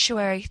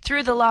sanctuary,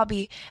 through the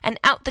lobby, and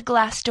out the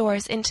glass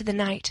doors into the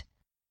night.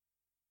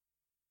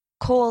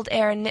 Cold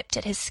air nipped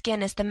at his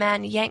skin as the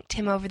man yanked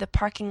him over the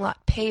parking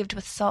lot paved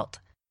with salt.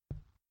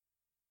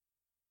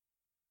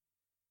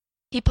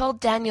 He pulled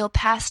Daniel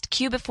past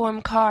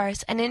cubiform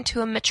cars and into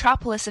a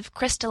metropolis of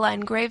crystalline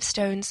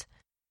gravestones.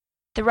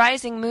 The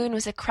rising moon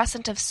was a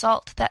crescent of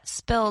salt that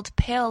spilled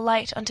pale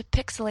light onto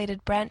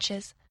pixelated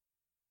branches.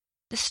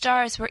 The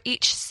stars were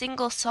each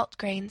single salt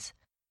grains.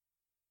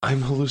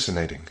 I'm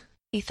hallucinating,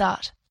 he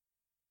thought.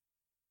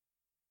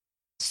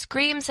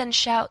 Screams and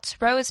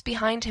shouts rose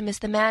behind him as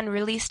the man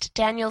released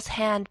Daniel's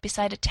hand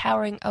beside a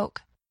towering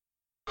oak.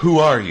 Who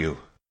are you?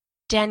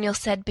 Daniel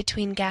said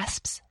between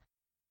gasps.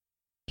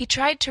 He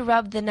tried to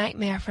rub the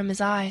nightmare from his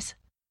eyes.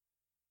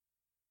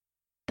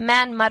 The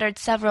man muttered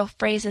several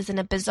phrases in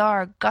a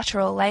bizarre,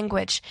 guttural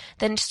language,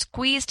 then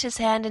squeezed his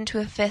hand into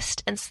a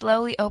fist and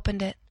slowly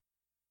opened it.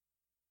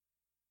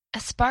 A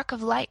spark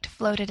of light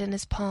floated in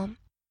his palm,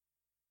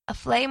 a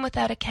flame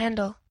without a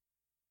candle.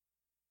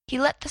 He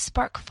let the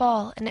spark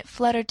fall, and it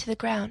fluttered to the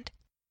ground.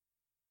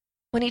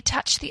 When he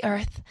touched the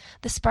earth,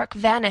 the spark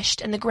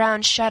vanished and the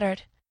ground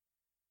shuddered.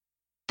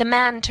 The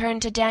man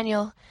turned to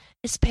Daniel,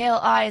 his pale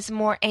eyes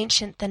more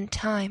ancient than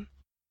time.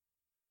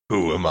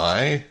 Who am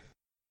I?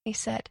 He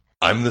said.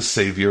 I'm the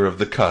savior of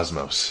the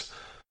cosmos.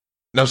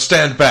 Now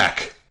stand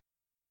back!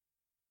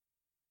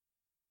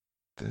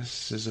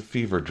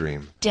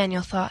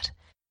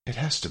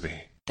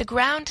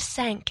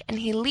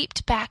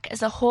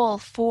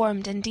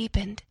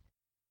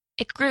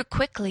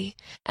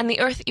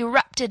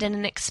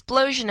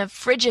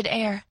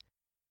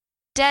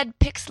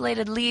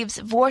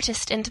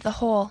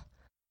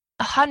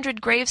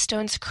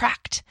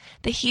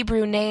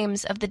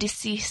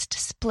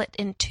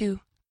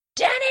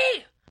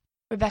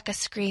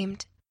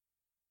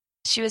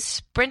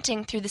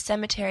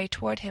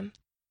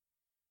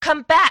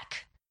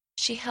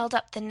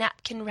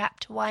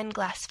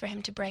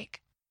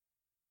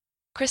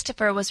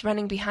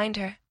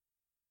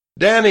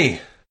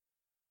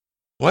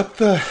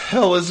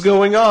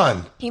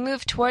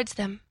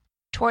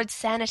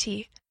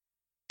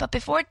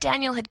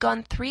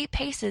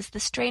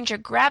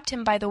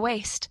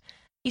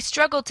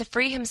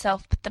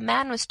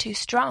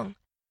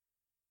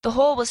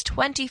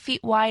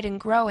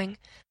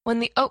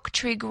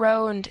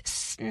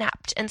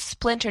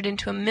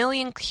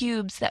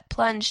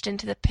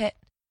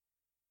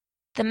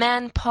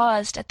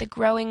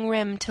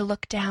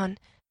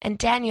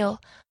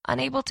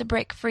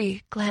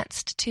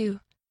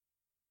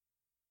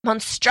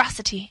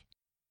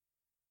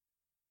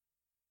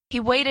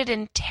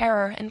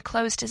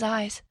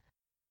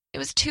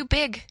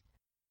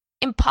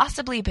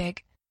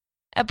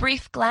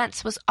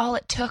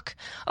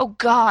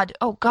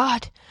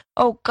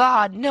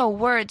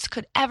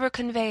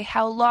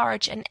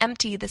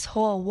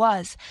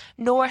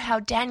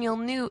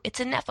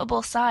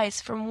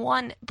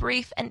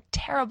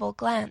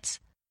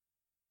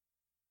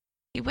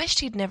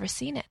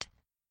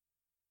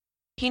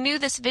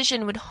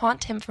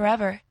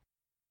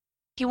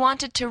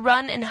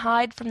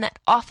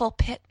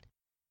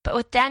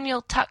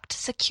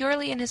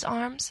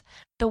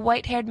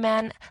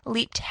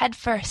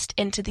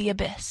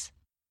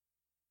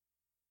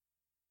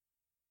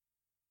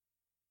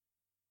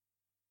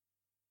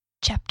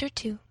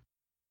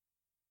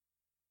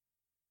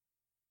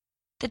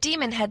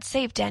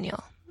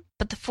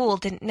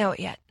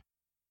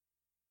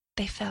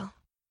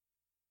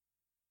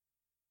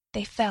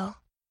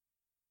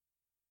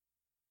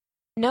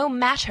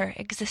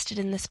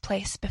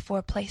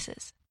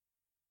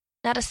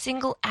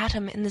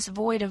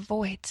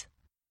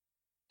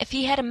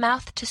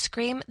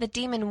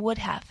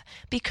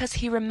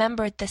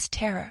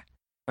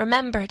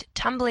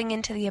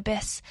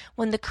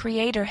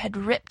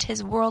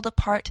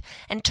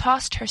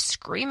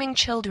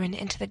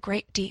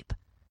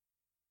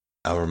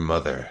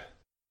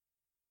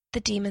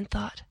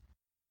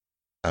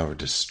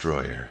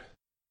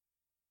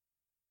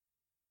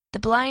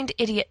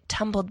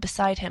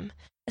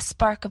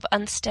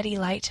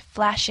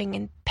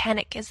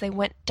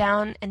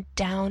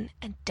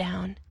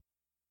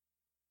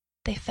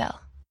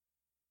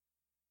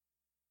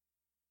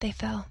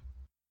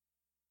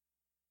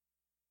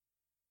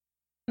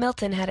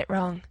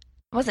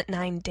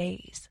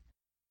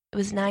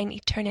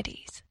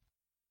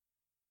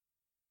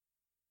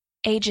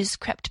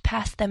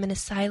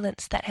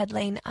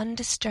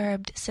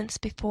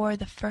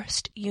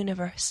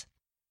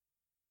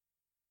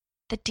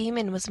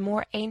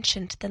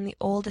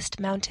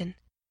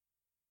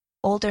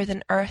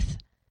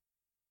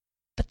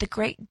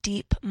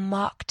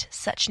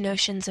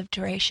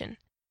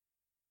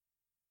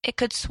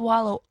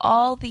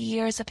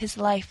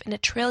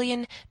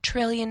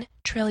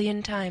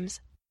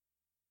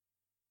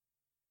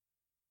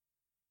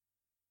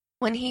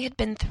 When he had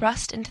been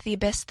thrust into the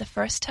abyss the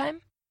first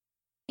time,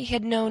 he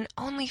had known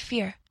only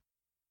fear.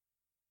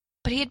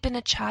 But he had been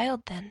a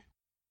child then.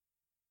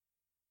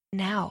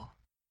 Now,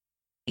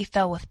 he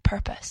fell with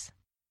purpose.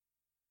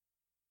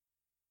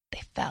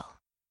 They fell.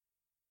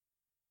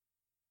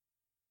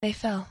 They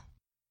fell.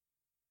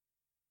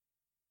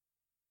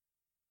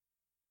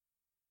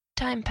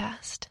 Time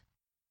passed.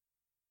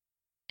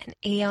 An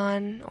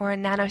aeon or a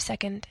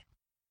nanosecond.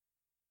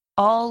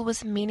 All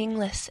was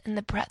meaningless in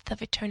the breadth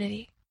of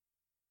eternity.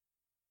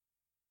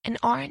 An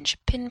orange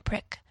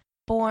pinprick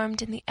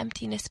formed in the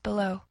emptiness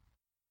below,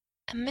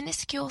 a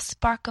minuscule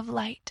spark of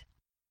light.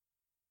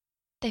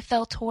 They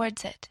fell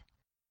towards it.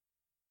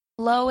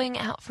 Flowing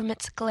out from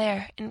its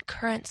glare in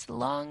currents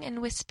long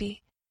and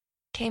wispy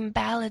came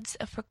ballads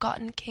of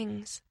forgotten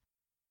kings,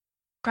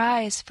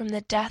 cries from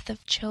the death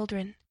of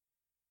children,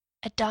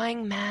 a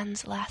dying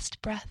man's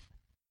last breath.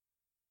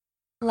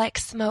 Like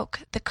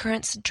smoke, the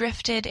currents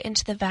drifted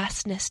into the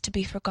vastness to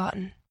be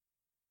forgotten.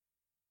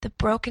 The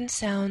broken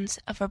sounds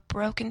of a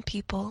broken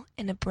people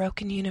in a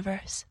broken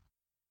universe.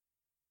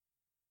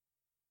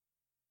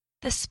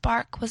 The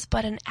spark was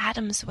but an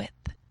atom's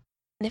width,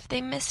 and if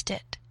they missed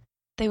it,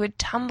 they would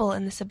tumble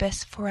in this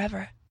abyss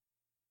forever,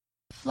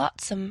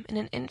 flotsam in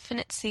an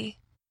infinite sea.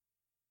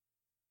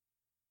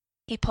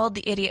 He pulled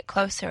the idiot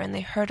closer, and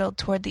they hurtled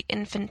toward the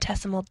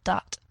infinitesimal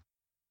dot.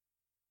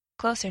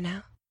 Closer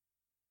now.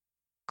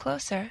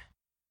 Closer.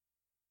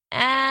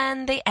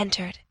 And they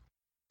entered.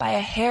 By a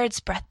hair's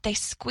breadth they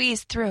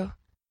squeezed through.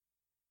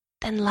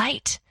 Then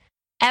light.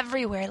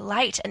 Everywhere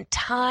light and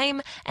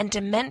time and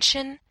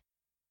dimension.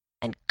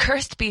 and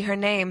cursed be her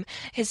name,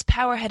 his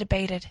power had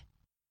abated.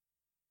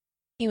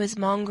 He was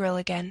mongrel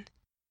again.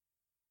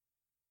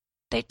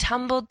 They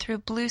tumbled through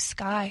blue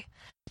sky,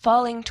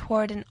 falling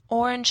toward an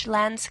orange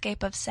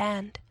landscape of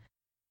sand.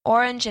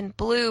 Orange and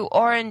blue,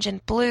 orange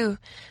and blue.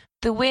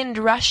 The wind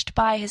rushed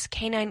by his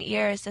canine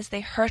ears as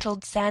they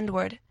hurtled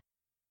sandward.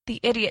 The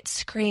idiot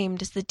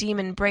screamed as the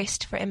demon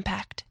braced for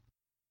impact.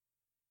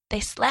 They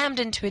slammed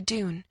into a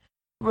dune,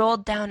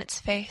 rolled down its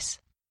face.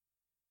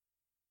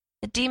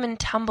 The demon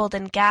tumbled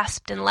and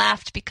gasped and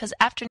laughed because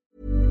after...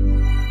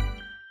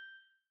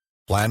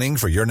 Planning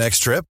for your next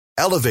trip?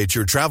 Elevate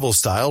your travel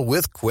style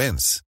with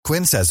Quince.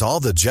 Quince has all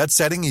the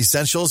jet-setting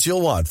essentials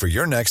you'll want for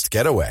your next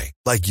getaway,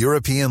 like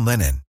European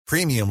linen,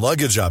 premium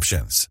luggage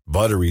options,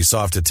 buttery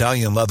soft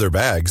Italian leather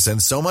bags,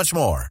 and so much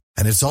more.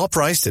 And it's all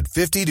priced at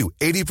 50 to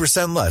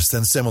 80% less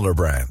than similar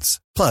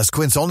brands. Plus,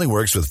 Quince only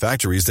works with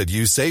factories that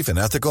use safe and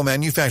ethical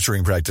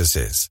manufacturing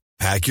practices.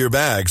 Pack your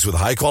bags with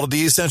high-quality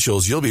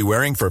essentials you'll be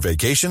wearing for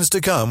vacations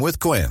to come with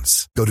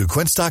Quince. Go to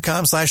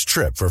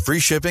quince.com/trip for free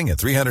shipping and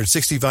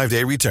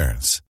 365-day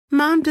returns.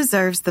 Mom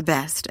deserves the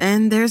best,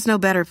 and there's no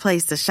better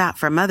place to shop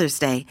for Mother's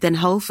Day than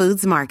Whole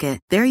Foods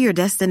Market. They're your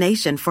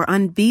destination for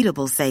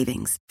unbeatable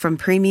savings, from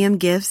premium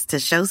gifts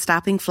to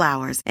show-stopping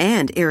flowers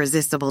and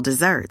irresistible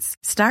desserts.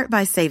 Start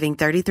by saving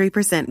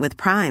 33% with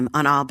Prime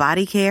on all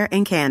body care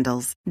and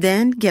candles.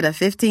 Then get a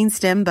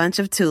 15-stem bunch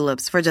of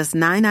tulips for just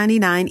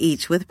 $9.99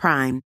 each with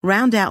Prime.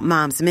 Round out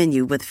Mom's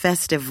menu with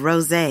festive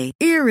rosé,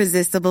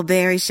 irresistible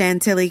berry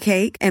chantilly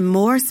cake, and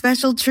more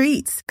special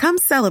treats. Come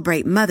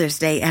celebrate Mother's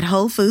Day at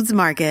Whole Foods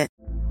Market.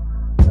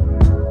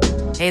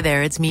 Hey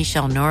there, it's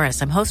Michelle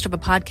Norris. I'm host of a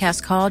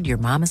podcast called Your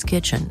Mama's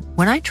Kitchen.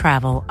 When I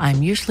travel,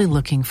 I'm usually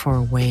looking for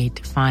a way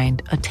to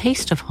find a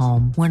taste of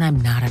home when I'm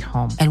not at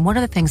home. And one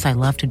of the things I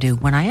love to do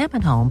when I am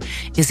at home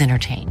is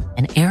entertain.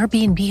 And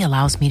Airbnb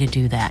allows me to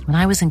do that. When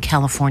I was in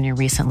California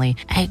recently,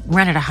 I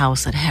rented a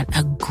house that had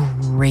a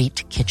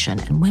great kitchen.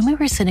 And when we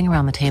were sitting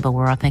around the table,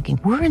 we're all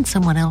thinking, we're in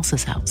someone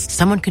else's house.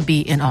 Someone could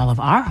be in all of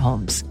our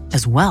homes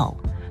as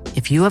well.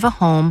 If you have a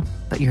home,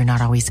 but you're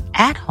not always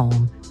at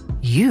home,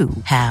 you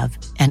have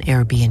an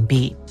Airbnb.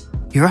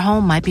 Your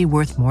home might be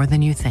worth more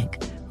than you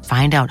think.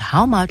 Find out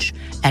how much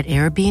at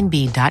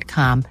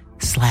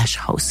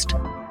airbnb.com/host.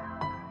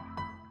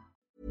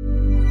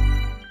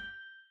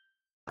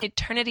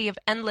 Eternity of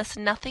endless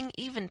nothing,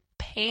 even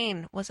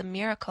pain, was a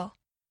miracle.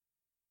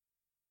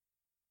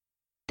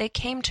 They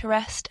came to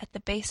rest at the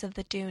base of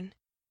the dune.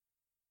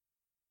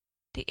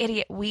 The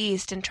idiot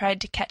wheezed and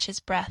tried to catch his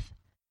breath.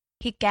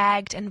 He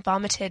gagged and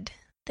vomited,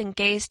 then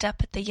gazed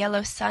up at the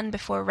yellow sun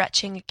before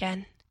retching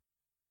again.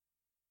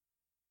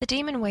 The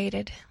demon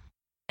waited,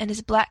 and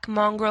his black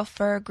mongrel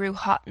fur grew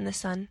hot in the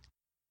sun.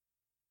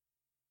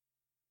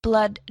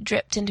 Blood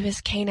dripped into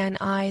his canine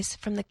eyes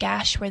from the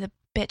gash where the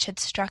bitch had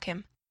struck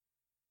him.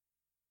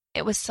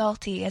 It was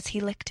salty as he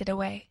licked it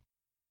away.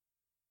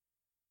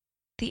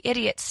 The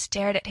idiot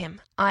stared at him,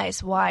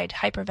 eyes wide,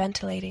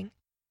 hyperventilating.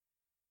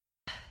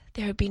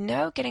 There would be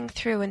no getting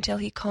through until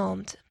he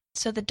calmed,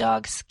 so the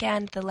dog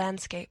scanned the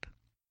landscape.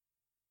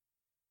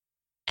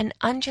 An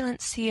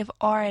undulant sea of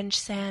orange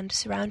sand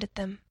surrounded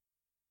them.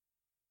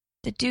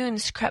 The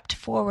dunes crept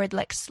forward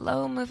like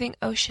slow-moving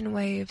ocean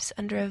waves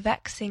under a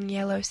vexing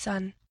yellow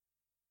sun.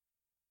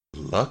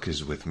 Luck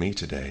is with me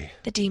today,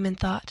 the demon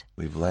thought.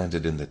 We've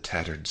landed in the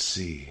tattered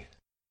sea.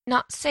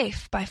 Not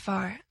safe by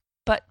far,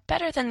 but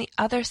better than the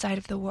other side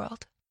of the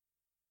world.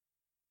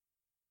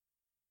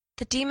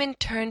 The demon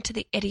turned to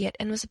the idiot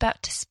and was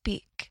about to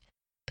speak,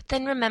 but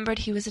then remembered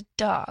he was a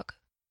dog.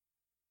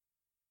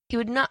 He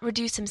would not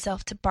reduce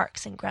himself to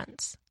barks and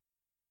grunts.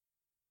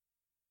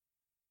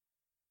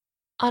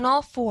 On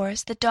all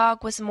fours, the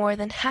dog was more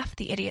than half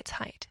the idiot's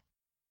height.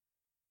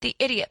 The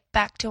idiot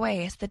backed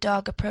away as the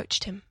dog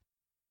approached him.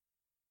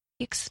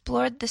 He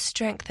explored the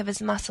strength of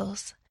his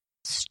muscles,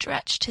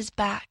 stretched his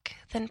back,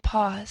 then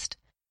paused,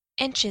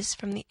 inches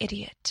from the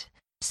idiot,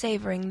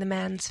 savoring the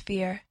man's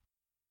fear.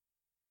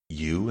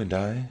 You and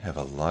I have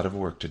a lot of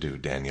work to do,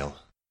 Daniel,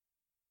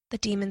 the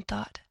demon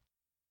thought.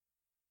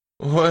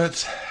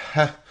 What's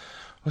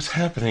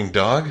happening,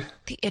 dog?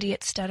 The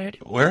idiot stuttered.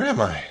 Where am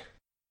I?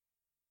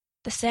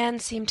 The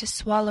sand seemed to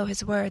swallow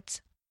his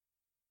words.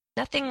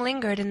 Nothing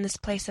lingered in this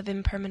place of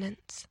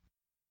impermanence.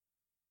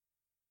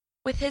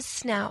 With his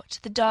snout,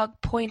 the dog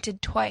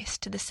pointed twice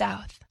to the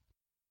south.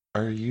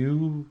 Are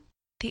you...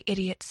 the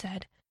idiot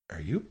said.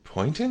 Are you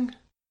pointing?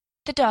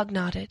 The dog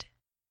nodded.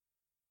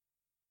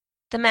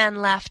 The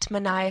man laughed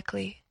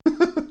maniacally.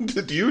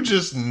 Did you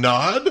just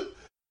nod?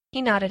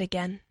 He nodded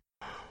again.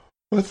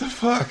 What the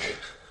fuck?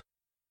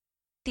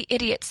 The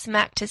idiot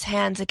smacked his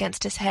hands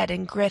against his head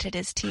and gritted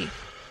his teeth.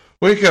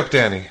 Wake up,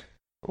 Danny.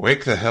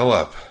 Wake the hell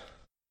up.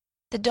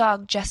 The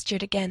dog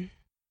gestured again,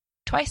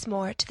 twice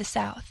more to the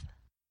south.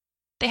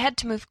 They had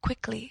to move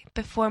quickly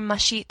before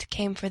Mashit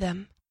came for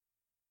them,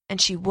 and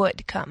she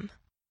would come.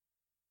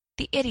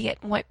 The idiot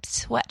wiped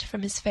sweat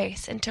from his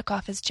face and took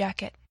off his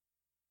jacket.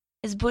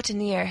 His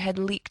boutonniere had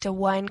leaked a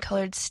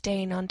wine-colored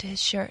stain onto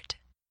his shirt,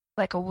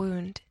 like a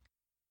wound.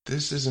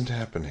 This isn't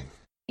happening,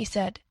 he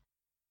said.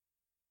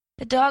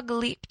 The dog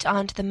leaped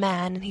onto the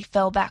man, and he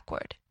fell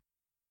backward.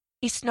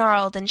 He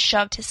snarled and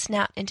shoved his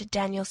snout into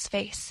Daniel's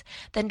face,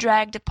 then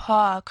dragged a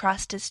paw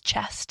across his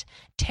chest,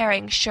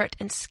 tearing shirt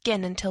and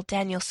skin until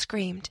Daniel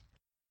screamed.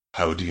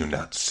 "How do you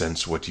not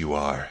sense what you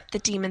are?" the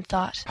demon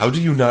thought. "How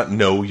do you not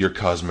know your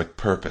cosmic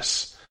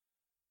purpose?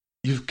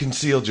 You've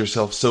concealed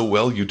yourself so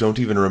well you don't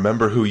even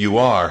remember who you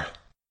are."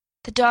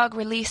 The dog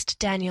released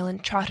Daniel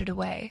and trotted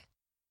away.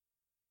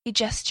 He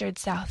gestured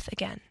south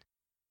again.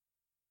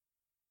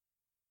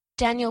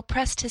 Daniel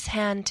pressed his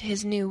hand to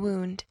his new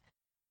wound,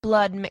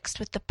 blood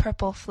mixed with the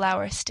purple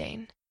flower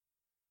stain.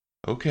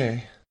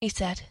 "Okay," he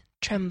said,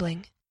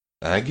 trembling.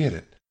 "I get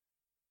it.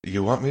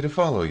 You want me to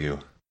follow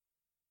you?"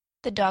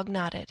 The dog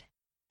nodded.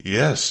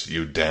 "Yes,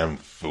 you damn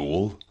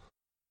fool.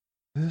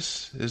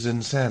 This is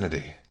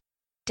insanity,"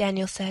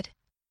 Daniel said.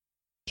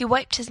 He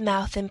wiped his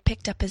mouth and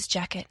picked up his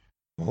jacket.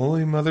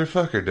 "Holy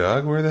motherfucker,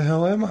 dog, where the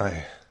hell am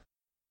I?"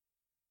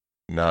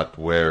 "Not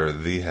where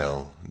the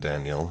hell,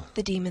 Daniel,"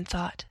 the demon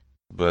thought.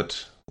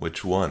 "but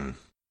which one?"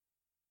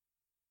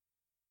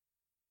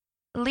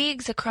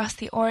 Leagues across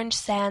the orange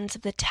sands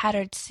of the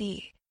tattered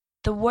sea,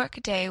 the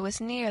work-day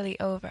was nearly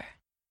over.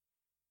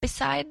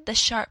 Beside the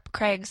sharp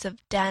crags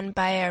of Dan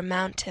Baer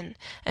Mountain,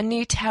 a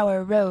new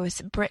tower rose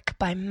brick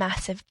by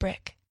massive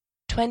brick.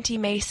 20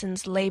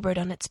 masons labored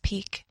on its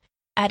peak,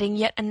 adding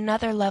yet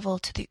another level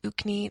to the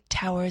Ukni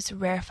Tower's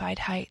rarefied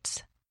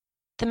heights.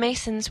 The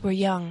masons were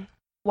young,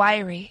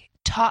 wiry,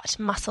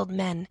 taut-muscled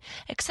men,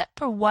 except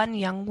for one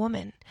young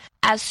woman,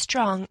 as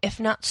strong, if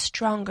not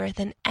stronger,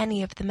 than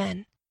any of the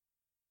men.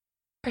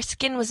 Her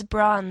skin was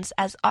bronze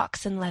as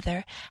oxen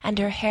leather, and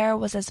her hair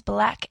was as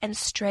black and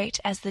straight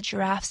as the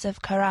giraffes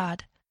of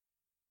Karad.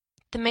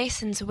 The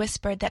masons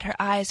whispered that her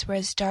eyes were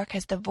as dark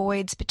as the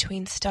voids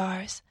between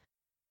stars,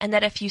 and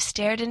that if you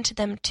stared into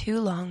them too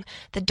long,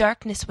 the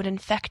darkness would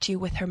infect you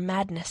with her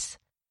madness.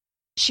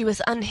 She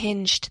was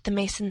unhinged, the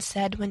masons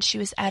said when she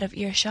was out of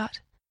earshot.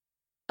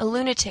 A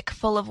lunatic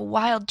full of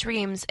wild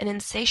dreams and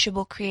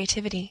insatiable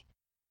creativity,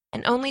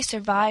 and only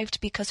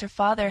survived because her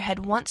father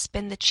had once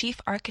been the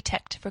chief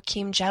architect for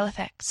Kim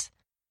Jalafex.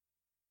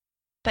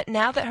 But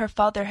now that her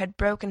father had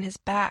broken his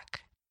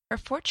back, her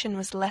fortune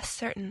was less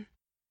certain.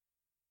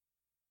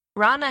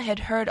 Rana had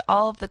heard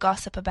all of the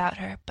gossip about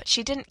her, but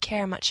she didn't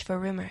care much for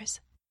rumors.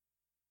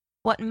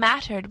 What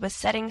mattered was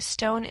setting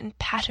stone in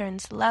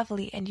patterns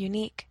lovely and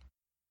unique.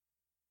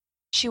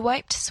 She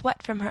wiped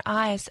sweat from her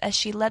eyes as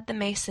she led the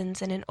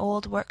masons in an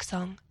old work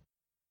song.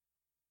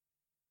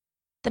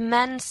 The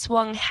men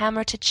swung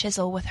hammer to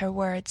chisel with her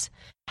words,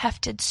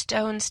 hefted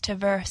stones to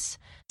verse,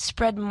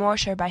 spread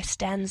mortar by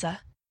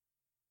stanza.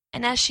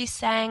 And as she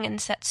sang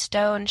and set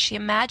stone, she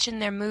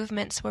imagined their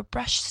movements were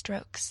brush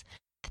strokes,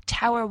 the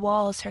tower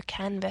walls her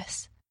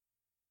canvas.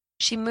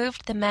 She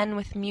moved the men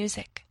with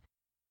music,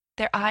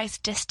 their eyes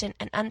distant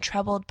and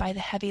untroubled by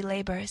the heavy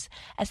labors,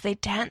 as they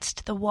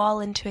danced the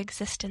wall into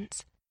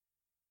existence.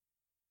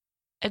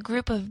 A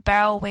group of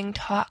barrel-winged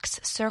hawks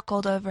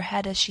circled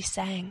overhead as she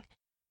sang,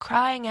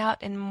 crying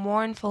out in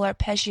mournful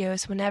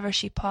arpeggios whenever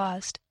she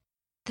paused.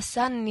 The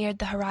sun neared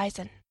the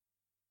horizon.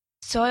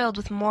 Soiled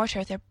with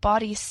mortar, their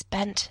bodies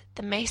spent,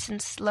 the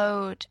masons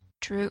slowed,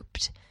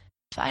 drooped,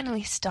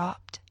 finally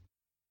stopped.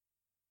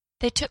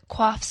 They took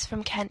quaffs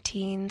from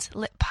canteens,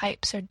 lit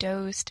pipes, or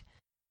dozed.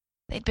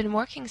 They'd been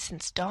working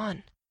since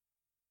dawn.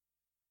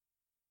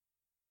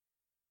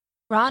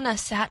 Rana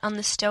sat on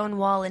the stone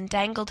wall and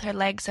dangled her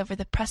legs over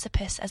the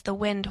precipice as the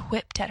wind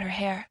whipped at her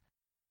hair.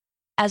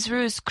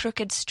 Azru's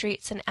crooked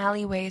streets and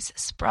alleyways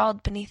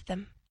sprawled beneath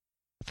them.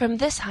 From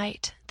this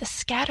height, the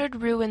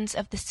scattered ruins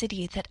of the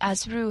city that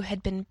Azru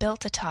had been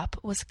built atop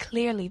was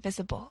clearly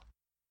visible.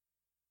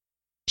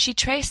 She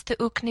traced the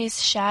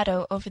Ukni's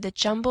shadow over the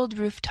jumbled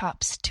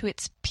rooftops to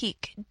its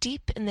peak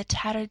deep in the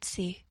tattered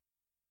sea.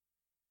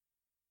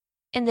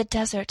 In the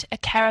desert, a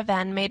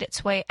caravan made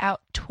its way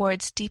out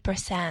towards deeper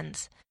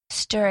sands,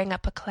 stirring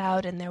up a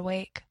cloud in their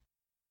wake.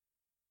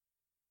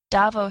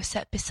 Davo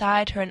sat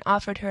beside her and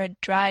offered her a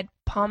dried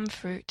palm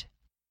fruit.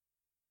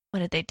 "What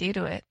did they do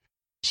to it?"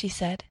 she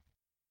said.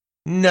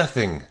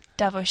 "Nothing,"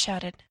 Davo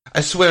shouted.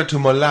 "I swear to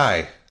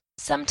Molai."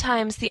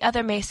 Sometimes the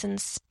other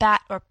masons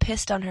spat or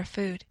pissed on her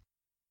food.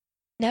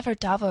 Never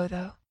Davo,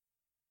 though.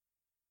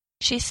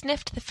 She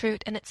sniffed the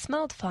fruit and it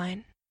smelled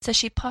fine, so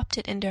she popped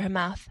it into her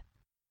mouth.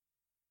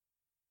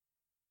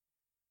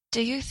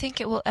 "Do you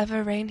think it will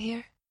ever rain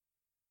here?"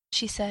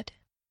 she said.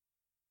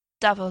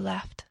 Davo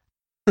laughed.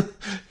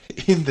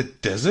 "In the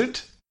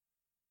desert?"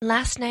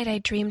 "Last night I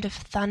dreamed of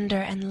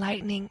thunder and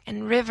lightning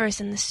and rivers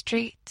in the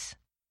streets."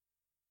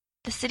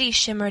 The city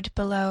shimmered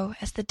below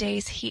as the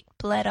day's heat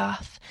bled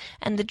off,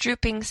 and the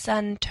drooping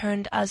sun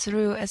turned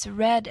Azru as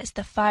red as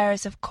the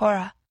fires of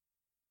Korra.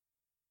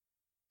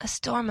 "A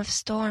storm of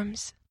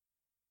storms."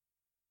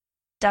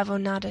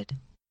 Davo nodded.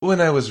 "When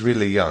I was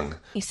really young,"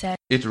 he said.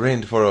 "it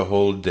rained for a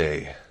whole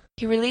day.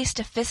 He released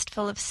a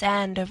fistful of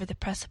sand over the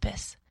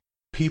precipice.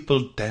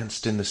 People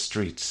danced in the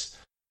streets.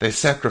 They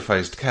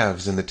sacrificed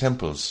calves in the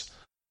temples.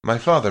 My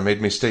father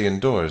made me stay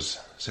indoors,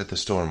 said the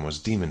storm was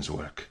demon's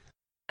work."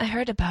 "I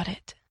heard about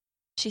it,"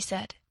 she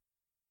said.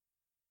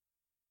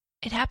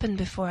 It happened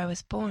before I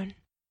was born.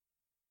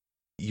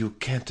 You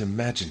can't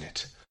imagine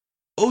it.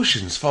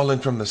 Oceans falling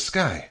from the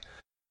sky.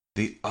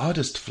 The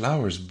oddest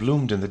flowers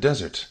bloomed in the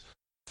desert.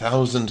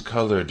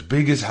 1,000-colored,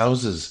 big as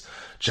houses.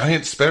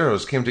 Giant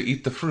sparrows came to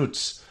eat the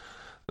fruits.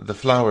 The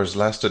flowers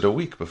lasted a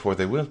week before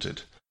they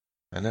wilted.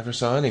 I never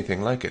saw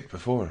anything like it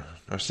before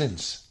or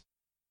since.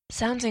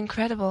 Sounds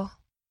incredible.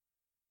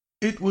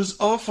 It was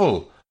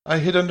awful. I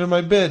hid under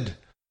my bed.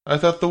 I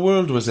thought the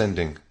world was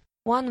ending.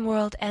 One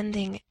world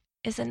ending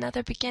is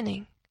another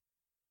beginning.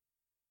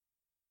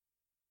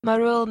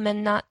 Marul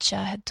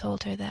Mennacha had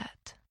told her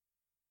that.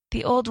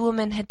 The old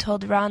woman had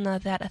told Rana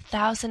that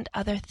 1,000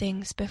 other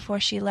things before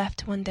she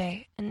left one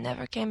day and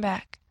never came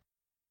back.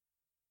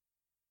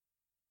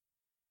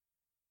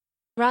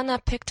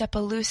 Rana picked up a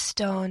loose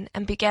stone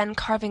and began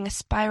carving a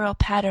spiral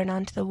pattern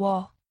onto the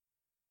wall.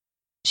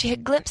 She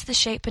had glimpsed the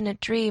shape in a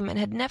dream and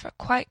had never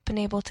quite been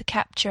able to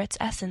capture its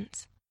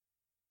essence.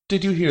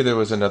 Did you hear there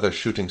was another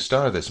shooting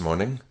star this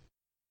morning?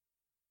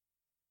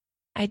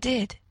 I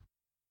did.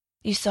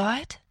 You saw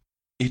it?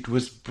 It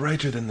was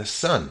brighter than the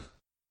sun.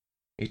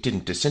 It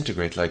didn't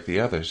disintegrate like the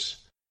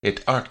others.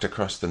 It arced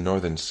across the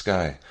northern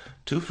sky,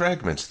 2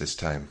 fragments this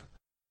time.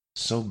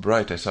 So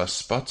bright I saw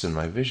spots in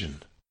my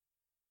vision.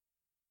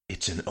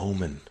 It's an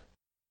omen.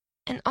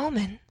 An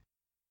omen?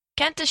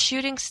 Can't a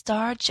shooting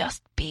star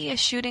just be a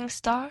shooting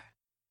star?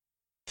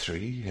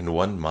 3 in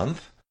 1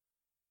 month?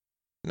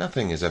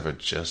 Nothing is ever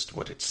just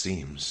what it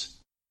seems.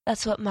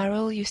 That's what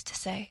Marul used to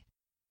say.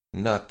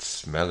 Not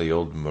smelly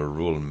old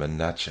Marul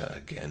Mennacha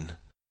again,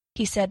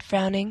 he said,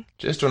 frowning.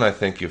 Just when I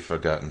think you've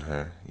forgotten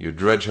her, you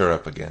dredge her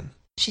up again.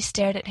 She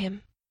stared at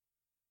him.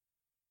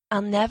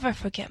 I'll never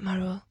forget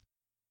Marul.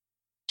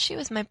 She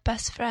was my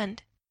best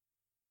friend.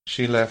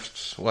 She left,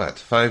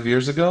 5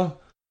 years ago?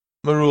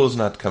 Marul's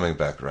not coming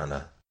back,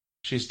 Rana.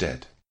 She's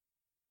dead.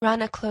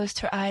 Rana closed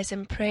her eyes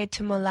and prayed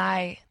to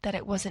Molai that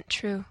it wasn't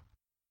true.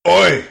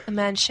 Oi! A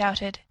man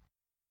shouted.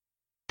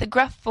 The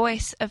gruff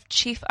voice of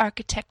Chief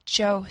Architect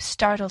Joe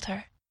startled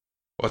her.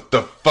 What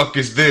the fuck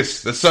is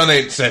this? The sun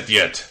ain't set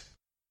yet.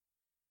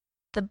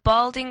 The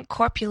balding,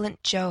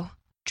 corpulent Joe,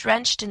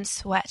 drenched in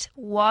sweat,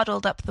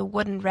 waddled up the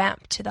wooden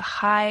ramp to the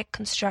high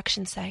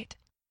construction site.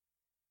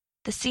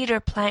 The cedar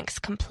planks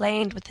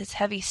complained with his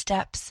heavy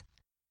steps.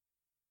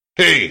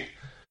 Hey!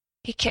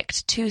 He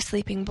kicked 2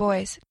 sleeping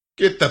boys.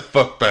 Get the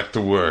fuck back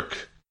to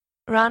work.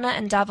 Rana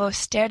and Davo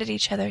stared at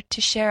each other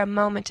to share a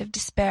moment of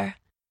despair.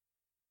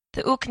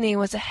 The Ukni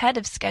was ahead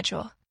of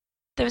schedule.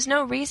 There was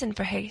no reason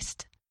for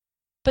haste.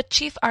 But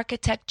Chief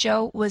Architect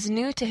Joe was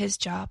new to his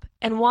job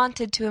and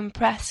wanted to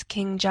impress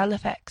King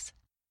Jalafex.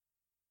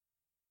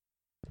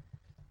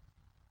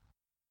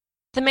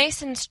 The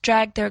masons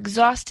dragged their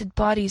exhausted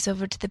bodies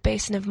over to the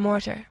basin of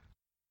mortar.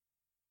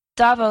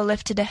 Davo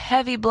lifted a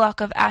heavy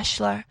block of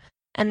ashlar,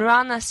 and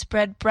Rana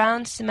spread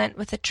brown cement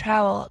with a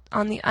trowel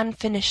on the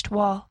unfinished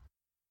wall.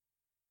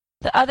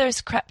 The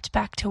others crept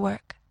back to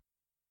work.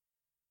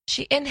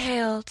 She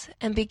inhaled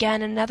and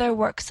began another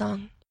work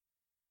song.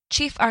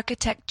 Chief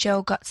Architect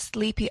Joe got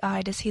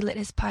sleepy-eyed as he lit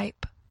his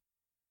pipe.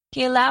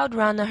 He allowed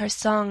Rana her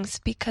songs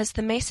because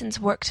the masons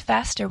worked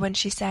faster when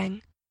she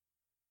sang.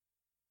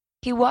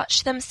 He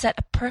watched them set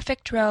a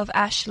perfect row of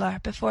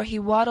ashlar before he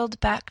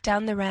waddled back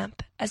down the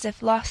ramp as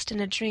if lost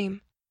in a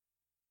dream.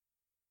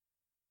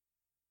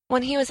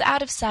 When he was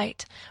out of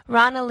sight,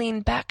 Rana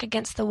leaned back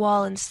against the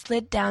wall and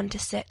slid down to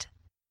sit.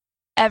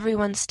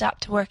 Everyone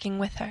stopped working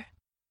with her.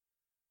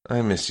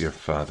 I miss your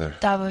father,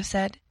 Davo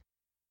said.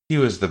 He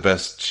was the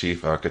best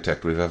chief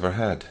architect we've ever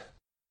had.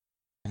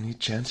 Any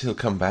chance he'll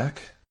come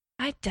back?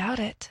 I doubt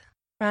it,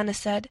 Rana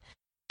said,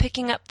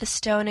 picking up the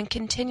stone and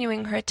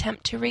continuing her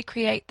attempt to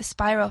recreate the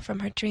spiral from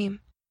her dream.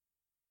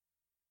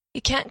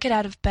 He can't get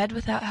out of bed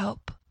without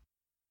help.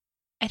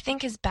 I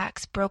think his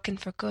back's broken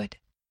for good.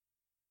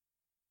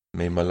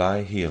 May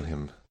Malai heal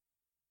him.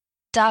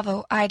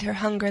 Davo eyed her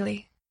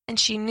hungrily, and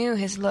she knew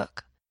his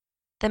look.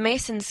 The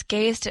masons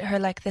gazed at her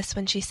like this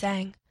when she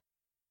sang.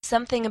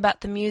 Something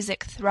about the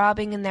music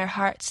throbbing in their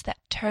hearts that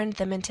turned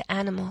them into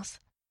animals.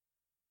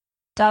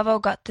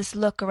 Davo got this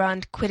look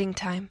around quitting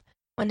time,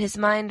 when his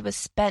mind was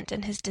spent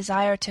and his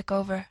desire took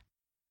over.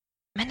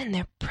 Men and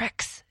their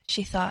pricks,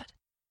 she thought.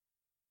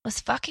 Was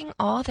fucking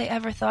all they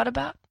ever thought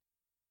about?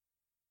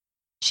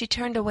 She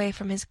turned away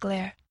from his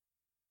glare.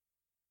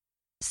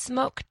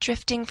 Smoke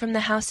drifting from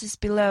the houses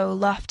below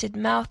lofted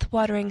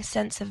mouth-watering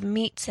scents of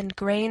meats and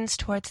grains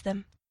towards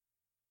them.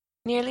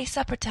 Nearly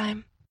supper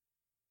time.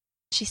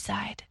 She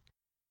sighed.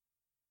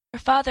 Her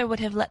father would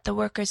have let the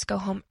workers go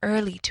home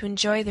early to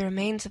enjoy the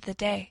remains of the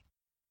day.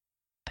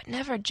 But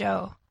never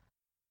Joe.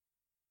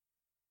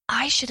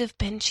 I should have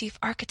been chief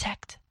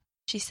architect,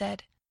 she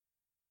said.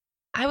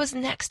 I was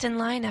next in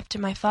line after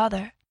my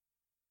father.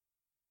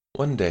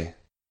 One day.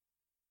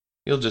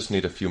 You'll just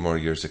need a few more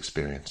years'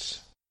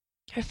 experience.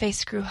 Her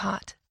face grew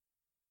hot.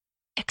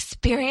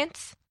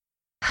 Experience?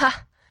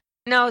 Ha!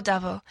 No,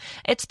 Davo.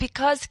 It's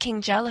because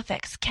King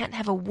Jalafex can't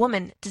have a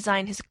woman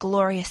design his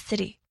glorious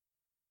city.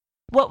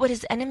 What would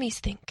his enemies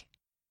think?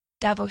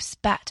 Davo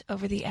spat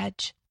over the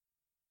edge.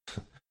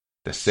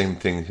 The same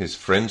thing his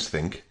friends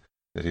think,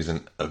 that he's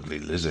an ugly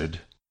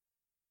lizard.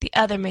 The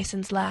other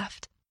masons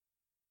laughed.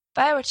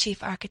 If I were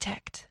chief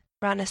architect,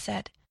 Rana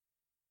said,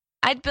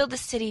 I'd build a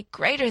city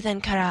greater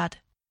than Karad.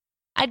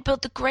 I'd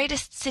build the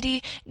greatest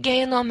city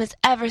Gaelom has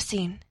ever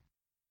seen.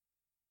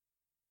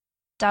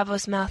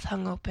 Davo's mouth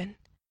hung open.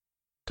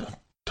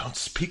 Don't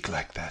speak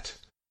like that.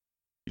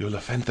 You'll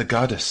offend the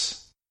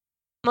goddess.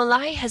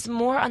 Molai has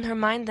more on her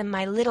mind than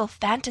my little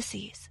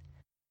fantasies.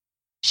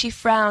 She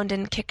frowned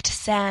and kicked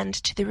sand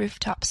to the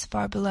rooftops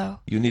far below.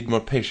 You need more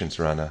patience,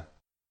 Rana.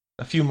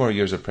 A few more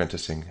years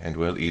apprenticing, and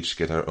we'll each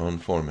get our own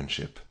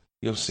foremanship.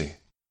 You'll see.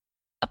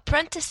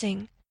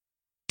 Apprenticing?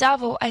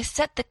 Davo, I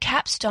set the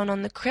capstone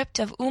on the crypt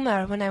of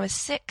Umar when I was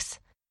 6.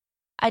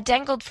 I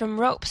dangled from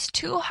ropes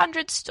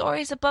 200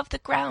 stories above the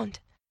ground.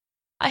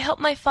 I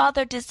helped my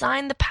father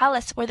design the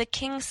palace where the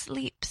king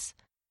sleeps.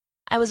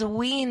 I was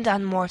weaned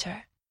on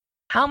mortar.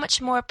 How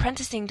much more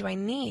apprenticing do I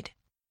need?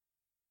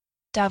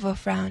 Davo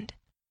frowned.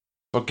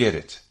 Forget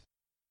it.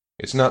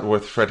 It's not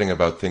worth fretting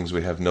about things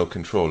we have no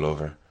control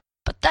over.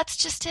 But that's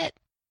just it.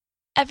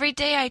 Every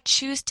day I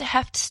choose to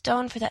heft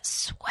stone for that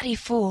sweaty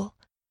fool.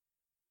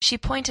 She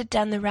pointed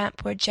down the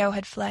ramp where Joe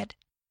had fled.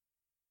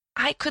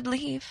 I could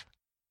leave.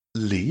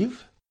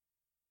 Leave?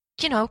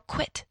 You know,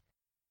 quit.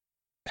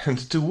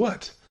 And do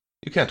what?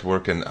 You can't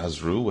work in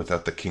Azru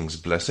without the king's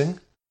blessing.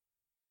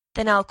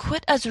 Then I'll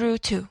quit Azru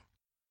too.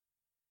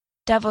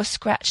 Davo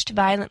scratched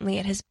violently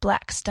at his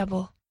black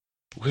stubble.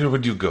 Where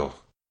would you go?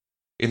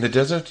 In the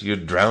desert,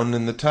 you'd drown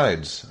in the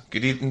tides,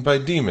 get eaten by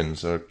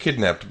demons, or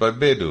kidnapped by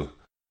Bedu.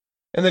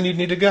 And then you'd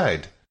need a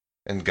guide.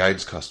 And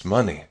guides cost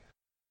money.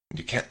 And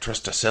you can't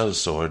trust a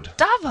sellsword.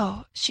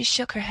 Davo! She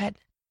shook her head.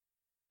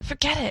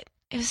 Forget it.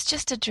 It was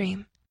just a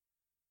dream.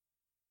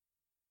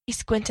 He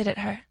squinted at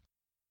her.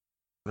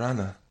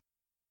 Rana,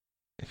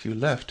 if you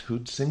left,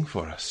 who'd sing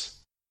for us?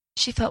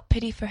 She felt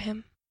pity for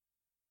him.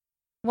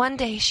 One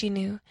day, she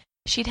knew,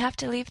 she'd have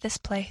to leave this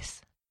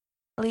place.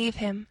 Leave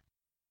him.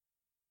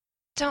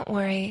 Don't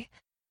worry.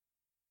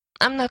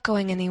 I'm not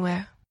going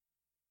anywhere.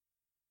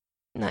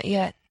 Not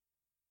yet,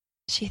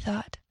 she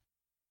thought.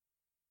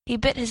 He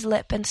bit his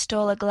lip and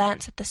stole a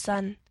glance at the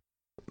sun.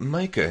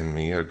 Micah and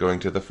me are going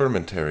to the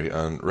fermentary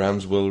on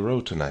Ramswell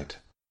Row tonight.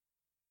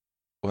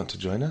 Want to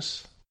join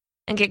us?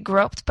 And get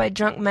groped by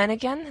drunk men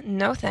again?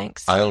 No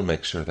thanks. I'll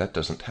make sure that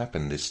doesn't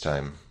happen this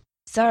time.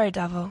 Sorry,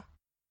 Davo.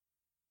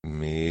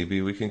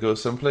 Maybe we can go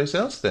someplace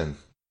else then.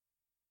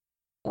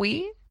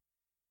 We?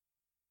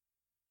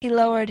 He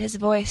lowered his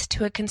voice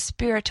to a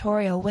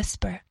conspiratorial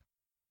whisper.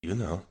 You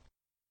know,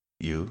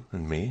 you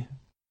and me.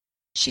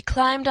 She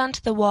climbed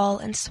onto the wall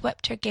and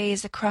swept her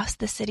gaze across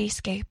the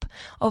cityscape,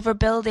 over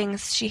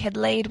buildings she had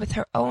laid with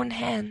her own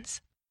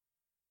hands.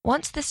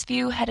 Once this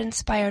view had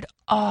inspired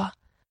awe,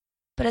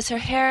 but as her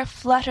hair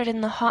fluttered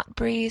in the hot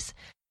breeze,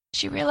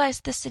 she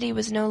realized the city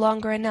was no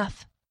longer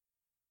enough.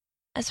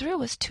 Azru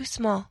was too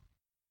small.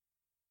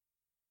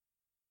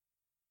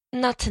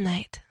 Not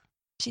tonight,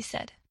 she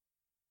said.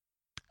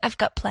 I've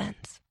got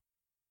plans.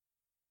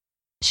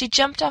 She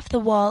jumped off the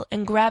wall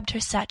and grabbed her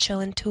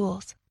satchel and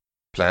tools.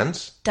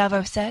 Plans?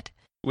 Davo said.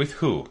 With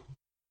who?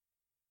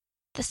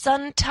 The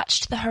sun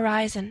touched the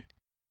horizon,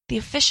 the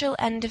official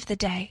end of the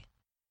day.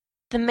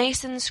 The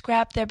masons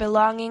grabbed their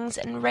belongings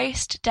and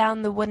raced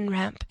down the wooden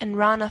ramp, and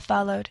Rana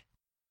followed.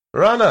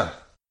 Rana!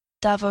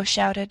 Davo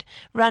shouted,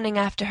 running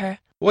after her.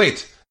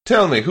 Wait!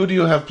 Tell me, who do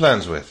you have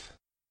plans with?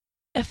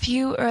 A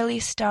few early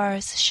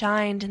stars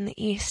shined in the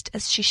east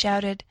as she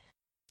shouted,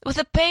 With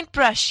a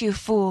paintbrush, you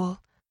fool!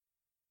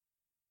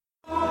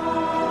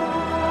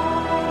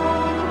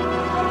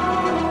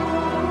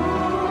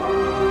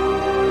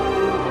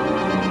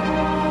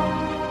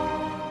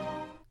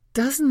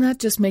 Doesn't that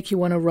just make you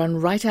want to run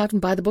right out and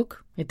buy the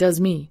book? It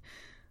does me.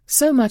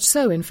 So much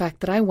so, in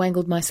fact, that I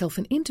wangled myself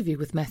an interview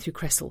with Matthew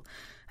Kressel,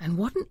 and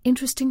what an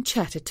interesting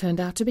chat it turned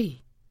out to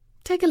be.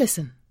 Take a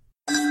listen.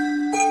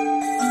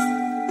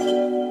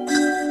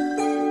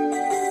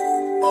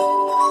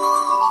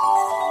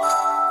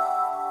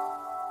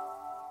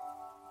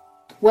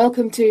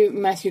 Welcome to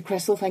Matthew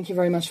Kressel. Thank you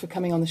very much for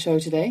coming on the show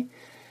today.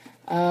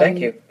 Thank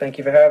you. Thank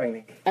you for having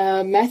me.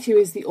 Matthew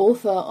is the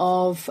author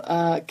of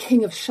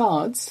King of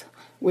Shards,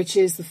 which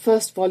is the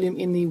first volume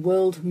in the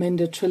World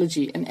Mender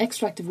trilogy, an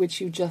extract of which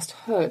you just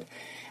heard.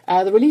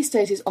 The release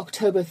date is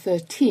October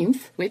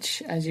 13th,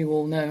 which, as you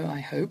all know, I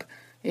hope,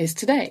 is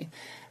today.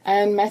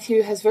 And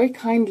Matthew has very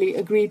kindly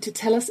agreed to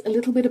tell us a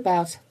little bit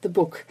about the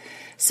book.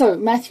 So,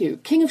 Matthew,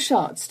 King of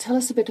Shards, tell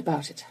us a bit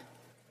about it.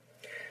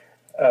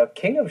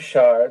 King of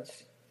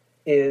Shards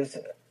is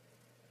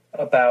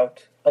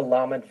about a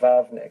Lamed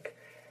Vavnik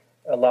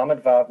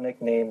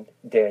named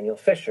Daniel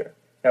Fisher.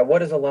 Now,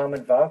 what is a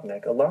Lamed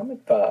Vavnik? A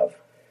Lamed Vav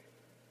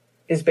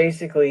is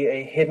basically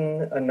a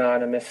hidden,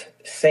 anonymous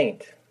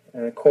saint.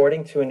 And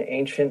according to an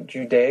ancient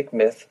Judaic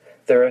myth,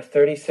 there are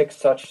 36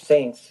 such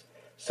saints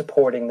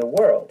supporting the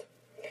world.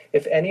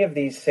 If any of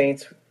these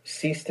saints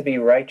cease to be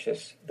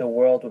righteous, the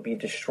world would be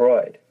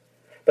destroyed.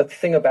 But the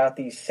thing about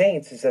these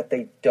saints is that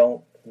they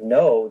don't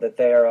know that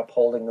they are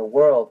upholding the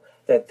world,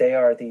 that they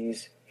are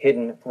these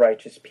hidden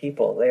righteous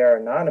people. They are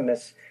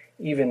anonymous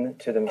even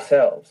to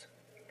themselves.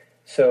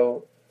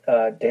 So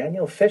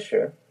Daniel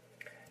Fisher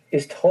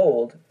is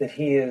told that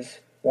he is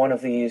one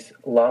of these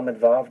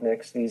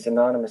Lamed-Vavniks, these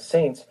anonymous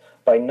saints,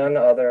 by none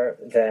other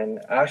than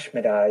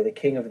Ashmedai, the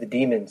king of the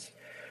demons.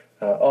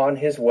 On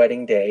his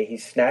wedding day,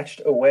 he's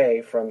snatched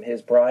away from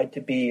his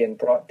bride-to-be and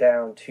brought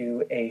down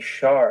to a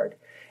shard,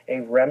 a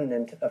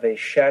remnant of a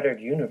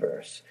shattered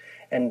universe.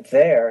 And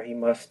there he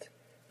must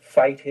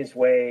fight his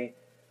way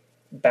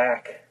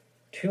back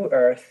to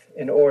Earth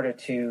in order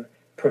to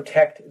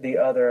protect the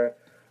other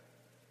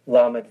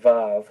Lamed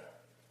Vav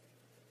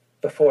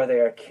before they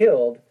are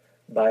killed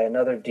by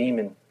another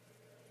demon.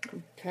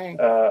 Okay.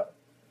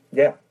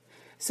 Yeah.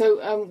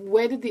 So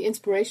where did the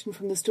inspiration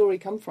from the story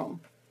come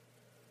from?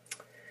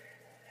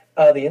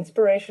 The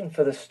inspiration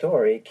for the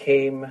story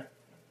came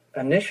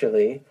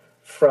initially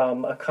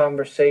from a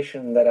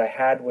conversation that I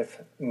had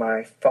with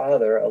my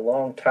father a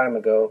long time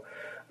ago.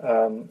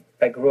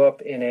 I grew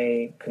up in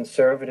a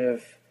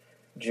conservative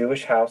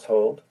Jewish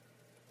household.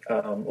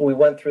 We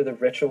went through the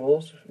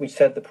rituals, we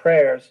said the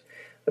prayers,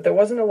 but there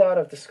wasn't a lot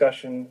of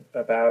discussion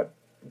about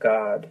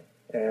God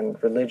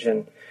and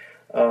religion.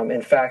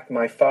 In fact,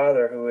 my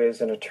father, who is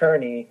an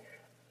attorney,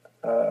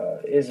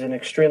 is an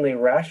extremely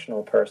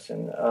rational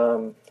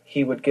person.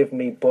 He would give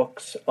me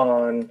books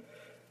on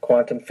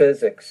quantum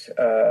physics.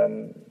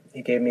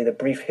 He gave me the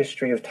brief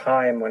history of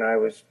time when I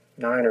was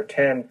 9 or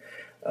 10.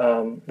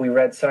 We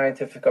read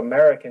Scientific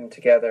American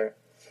together.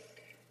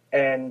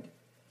 And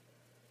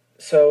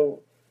so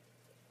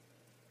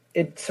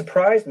it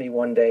surprised me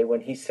one day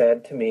when he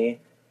said to me,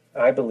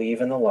 I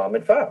believe in the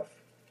Lamed Vav.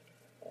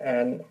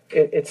 And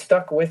it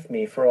stuck with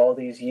me for all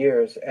these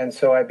years. And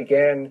so I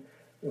began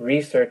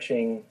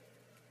researching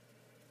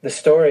the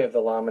story of the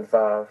Lamed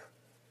Vav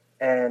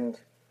and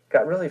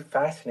got really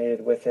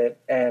fascinated with it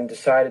and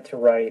decided to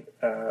write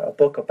a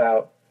book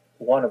about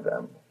one of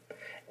them.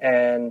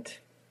 And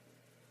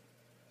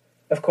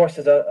of course,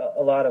 there's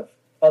a lot of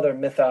other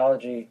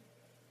mythology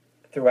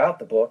throughout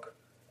the book,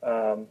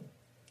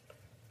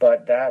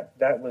 but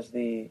that was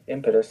the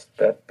impetus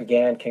that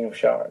began King of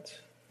Shards.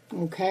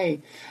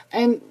 Okay.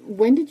 And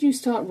when did you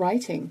start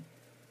writing?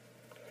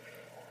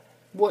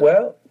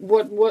 What,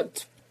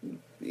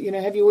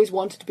 have you always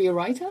wanted to be a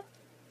writer?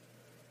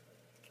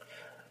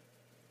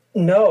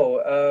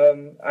 No,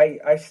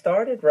 I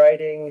started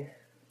writing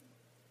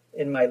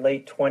in my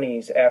late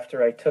 20s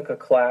after I took a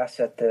class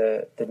at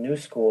the New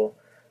School.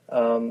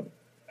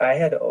 I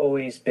had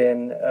always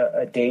been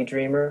a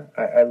daydreamer.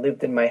 I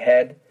lived in my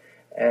head,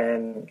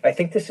 and I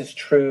think this is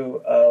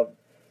true of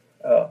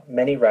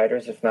many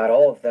writers, if not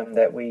all of them,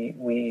 that we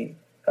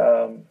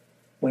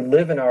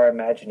live in our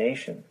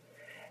imagination.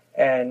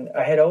 And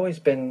I had always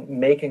been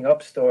making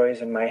up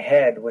stories in my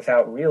head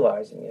without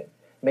realizing it,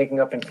 making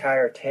up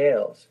entire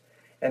tales.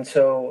 And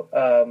so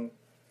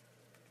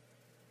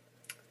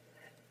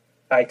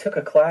I took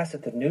a class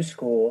at the New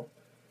School.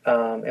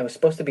 It was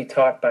supposed to be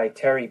taught by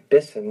Terry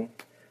Bisson,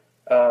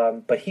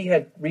 but he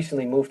had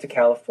recently moved to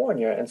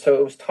California, and so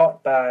it was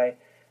taught by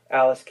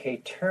Alice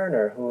K.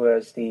 Turner, who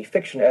was the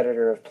fiction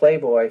editor of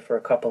Playboy for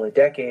a couple of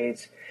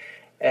decades.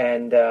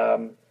 And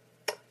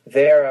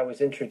there I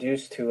was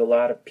introduced to a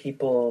lot of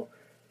people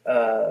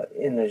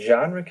in the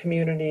genre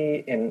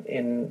community,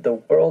 in the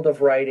world of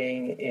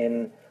writing,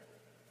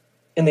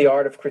 in the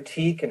art of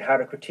critique and how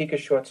to critique a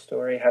short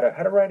story, how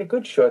to write a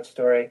good short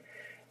story.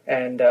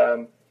 And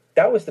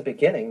that was the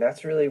beginning.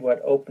 That's really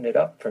what opened it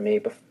up for me.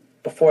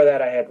 Before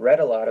that, I had read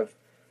a lot of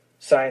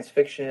science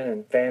fiction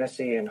and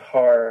fantasy and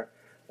horror,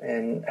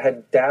 and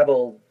had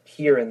dabbled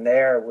here and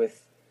there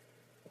with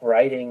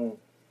writing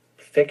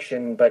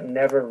fiction, but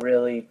never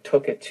really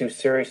took it too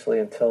seriously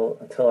until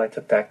I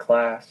took that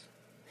class.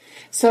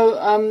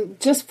 So,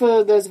 just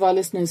for those of our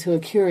listeners who are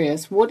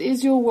curious, what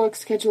is your work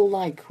schedule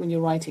like when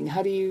you're writing?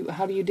 How do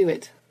you do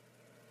it?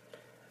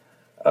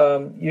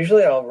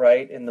 Usually I'll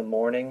write in the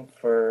morning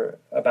for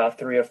about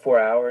 3 or 4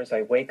 hours.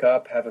 I wake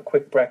up, have a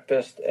quick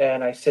breakfast,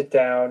 and I sit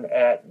down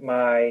at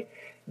my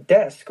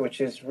desk, which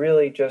is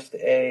really just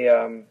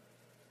a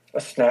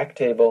snack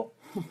table,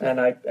 and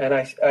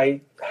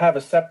I have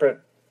a separate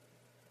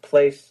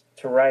place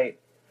to write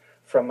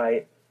from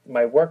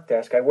my work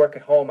desk. I work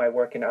at home. I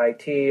work in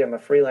IT. I'm a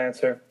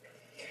freelancer,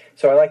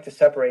 so I like to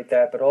separate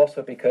that. But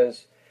also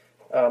because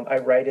I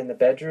write in the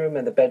bedroom,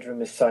 and the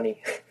bedroom is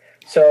sunny,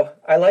 so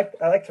I like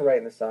to write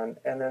in the sun.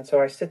 And then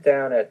so I sit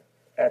down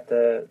at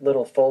the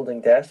little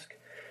folding desk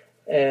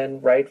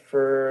and write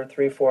for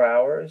 3-4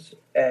 hours,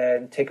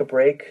 and take a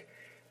break.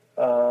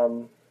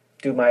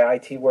 Do my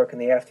IT work in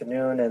the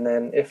afternoon, and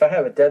then if I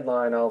have a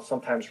deadline, I'll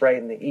sometimes write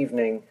in the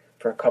evening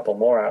for a couple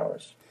more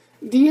hours.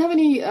 Do you have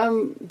any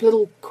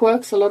little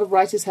quirks? A lot of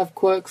writers have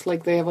quirks,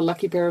 like they have a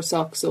lucky pair of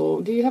socks,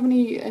 or do you have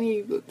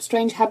any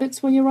strange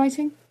habits when you're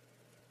writing?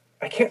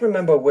 I can't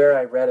remember where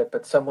I read it,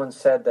 but someone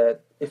said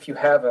that if you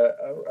have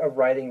a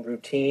writing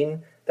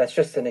routine, that's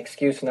just an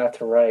excuse not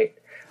to write.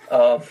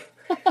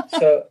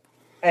 So,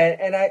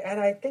 and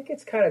I think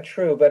it's kind of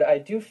true, but I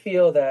do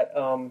feel that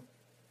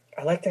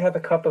I like to have a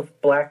cup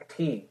of black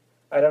tea.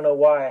 I don't know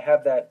why I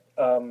have that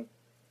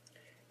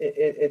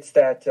It's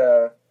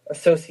that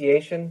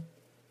association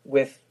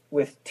with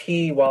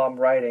tea while I'm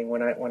writing.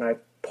 When I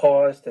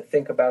pause to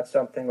think about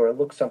something or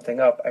look something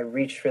up, I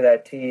reach for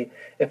that tea.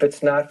 If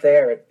it's not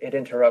there, it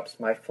interrupts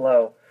my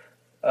flow.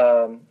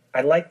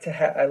 I like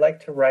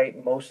to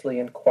write mostly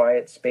in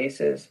quiet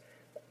spaces.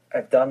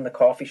 I've done the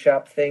coffee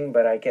shop thing,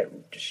 but I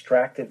get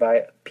distracted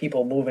by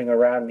people moving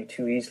around me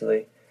too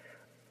easily.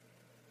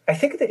 I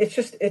think that it's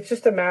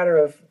just a matter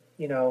of,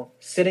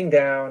 sitting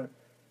down,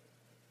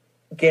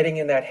 getting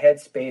in that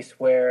headspace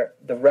where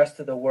the rest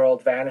of the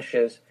world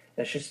vanishes,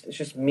 and it's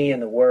just me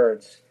and the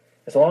words.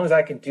 As long as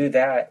I can do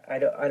that,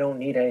 I don't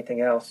need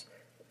anything else.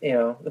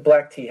 The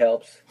black tea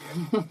helps.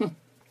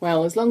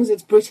 Well, as long as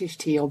it's British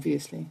tea,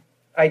 obviously.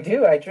 I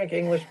do. I drink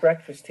English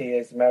breakfast tea,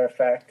 as a matter of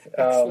fact.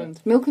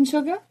 Excellent. Milk and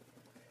sugar?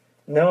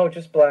 No,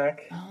 just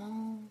black.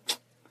 Oh.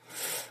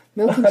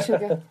 Milk and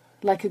sugar,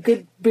 like a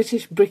good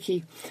British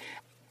brickie.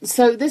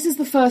 So this is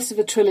the first of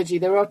a trilogy.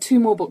 There are 2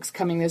 more books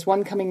coming. There's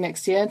one coming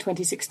next year,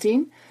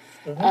 2016.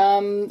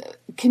 Mm-hmm.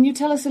 Can you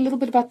tell us a little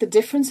bit about the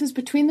differences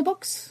between the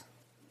books?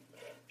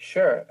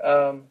 Sure.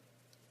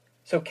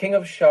 So King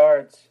of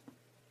Shards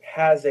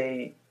has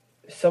a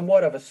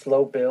somewhat of a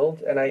slow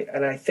build, and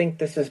I think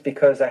this is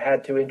because I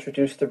had to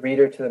introduce the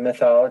reader to the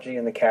mythology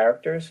and the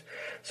characters.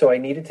 So I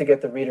needed to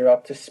get the reader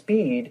up to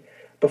speed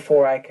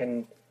before I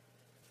can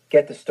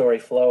get the story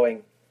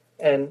flowing.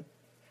 And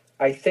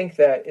I think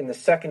that in the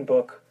second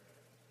book,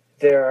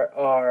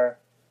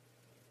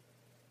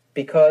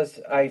 because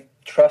I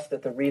trust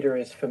that the reader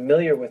is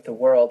familiar with the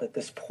world at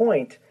this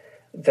point,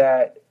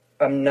 that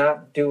I'm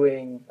not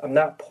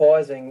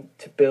pausing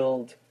to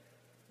build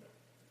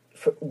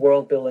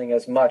world building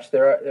as much.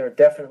 There are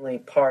definitely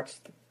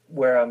parts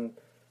where I'm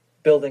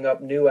building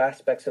up new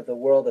aspects of the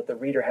world that the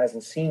reader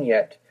hasn't seen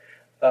yet.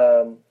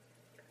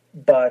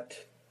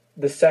 But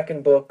the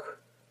second book,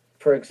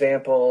 for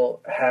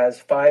example, has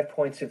 5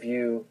 points of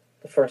view.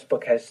 The first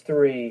book has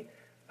 3.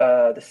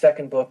 The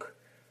second book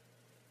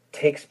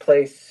takes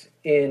place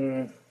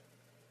in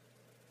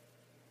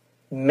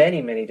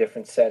many, many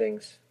different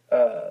settings,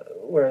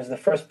 whereas the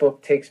first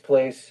book takes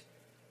place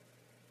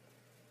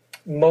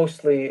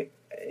mostly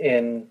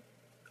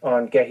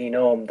on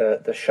Gehinom,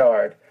 the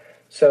Shard.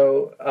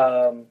 So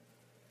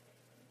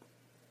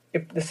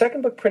the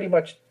second book pretty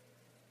much,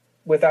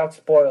 without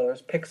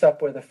spoilers, picks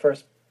up where the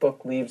first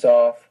book leaves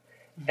off,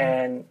 mm-hmm.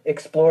 and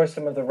explores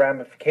some of the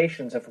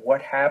ramifications of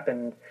what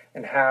happened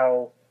and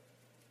how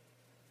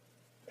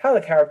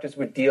the characters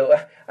would deal.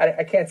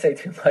 I can't say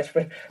too much,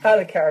 but how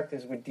the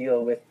characters would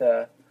deal with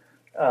the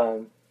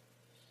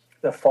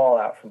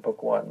fallout from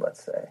book 1,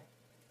 let's say.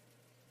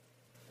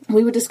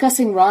 We were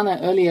discussing Rana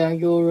earlier,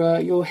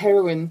 your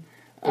heroine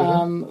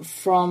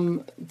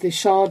from the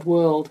Shard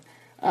world.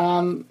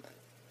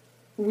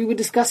 We were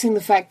discussing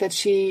the fact that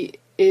she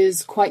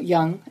is quite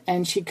young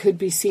and she could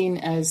be seen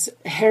as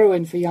a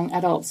heroine for young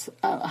adults.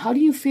 How do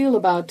you feel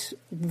about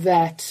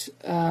that,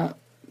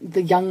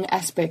 the young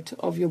aspect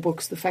of your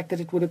books, the fact that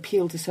it would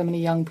appeal to so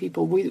many young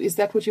people? Is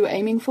that what you were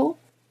aiming for?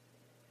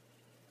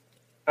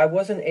 I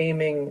wasn't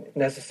aiming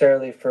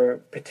necessarily for a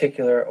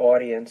particular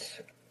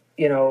audience.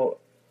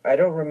 I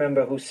don't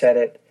remember who said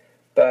it,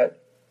 but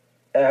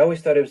I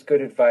always thought it was good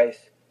advice.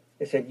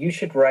 They said, you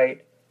should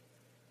write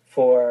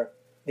for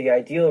the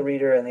ideal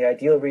reader, and the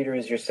ideal reader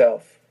is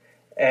yourself.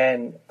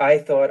 And I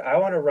thought, I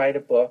want to write a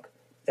book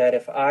that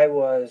if I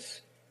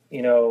was,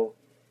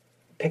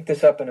 pick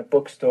this up in a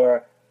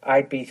bookstore,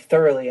 I'd be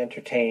thoroughly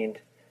entertained.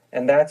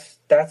 And that's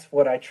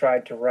what I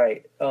tried to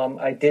write.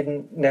 I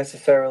didn't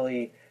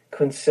necessarily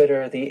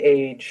consider the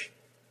age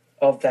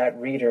of that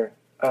reader.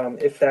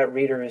 If that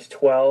reader is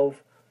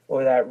 12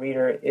 or that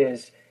reader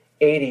is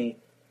 80,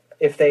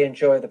 if they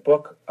enjoy the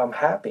book, I'm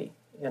happy.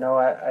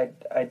 I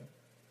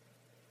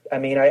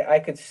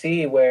could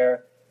see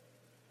where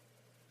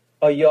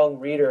a young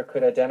reader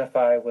could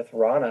identify with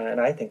Rana, and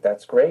I think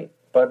that's great.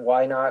 But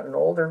why not an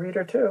older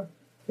reader too?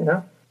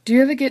 Do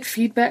you ever get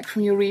feedback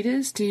from your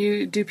readers?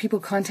 Do people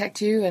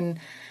contact you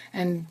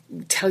and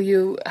tell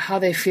you how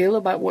they feel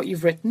about what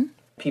you've written?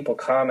 People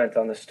comment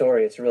on the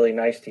story. It's really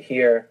nice to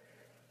hear.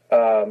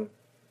 And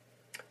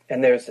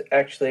there's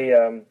actually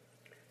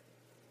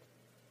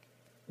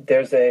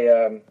there's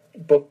a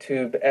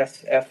BookTube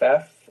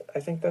SFF, I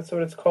think that's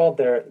what it's called.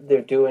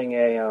 They're doing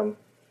a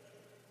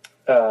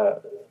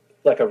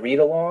like a read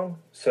along.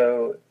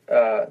 So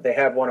they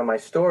have one of my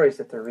stories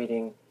that they're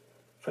reading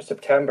for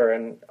September,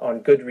 and on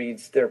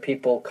Goodreads there are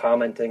people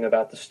commenting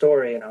about the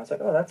story, and I was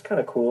like, oh, that's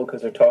kind of cool,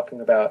 because they're talking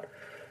about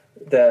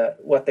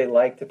what they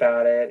liked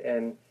about it.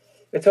 And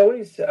it's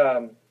always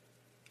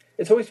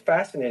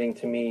fascinating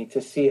to me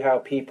to see how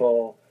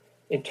people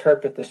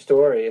interpret the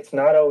story. It's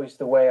not always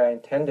the way I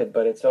intended,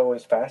 but it's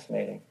always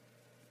fascinating.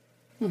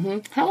 Mm-hmm.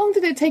 How long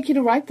did it take you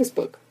to write this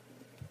book,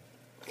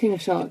 King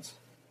of Shards?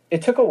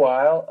 It took a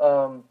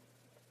while,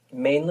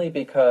 mainly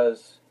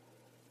because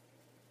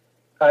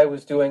I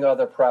was doing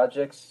other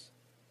projects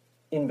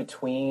in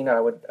between. I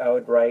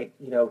would write,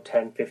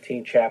 10,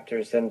 15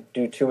 chapters, and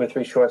do 2 or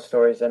 3 short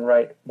stories, and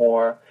write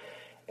more.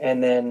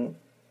 And then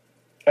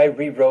I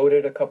rewrote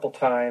it a couple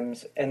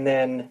times, and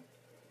then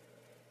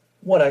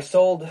when I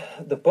sold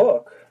the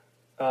book,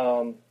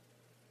 the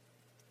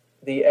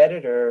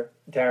editor,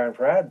 Darren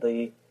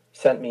Bradley,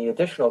 sent me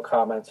additional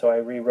comments, so I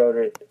rewrote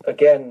it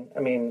again.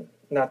 I mean,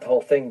 not the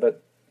whole thing,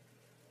 but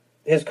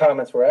his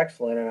comments were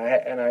excellent,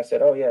 and I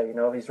said, oh yeah,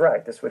 he's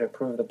right. This would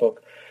improve the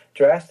book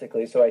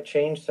drastically. So I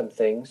changed some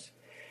things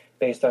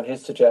based on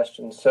his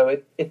suggestions. So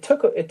it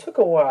took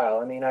a while.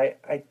 I mean,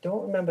 I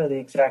don't remember the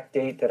exact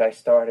date that I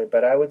started,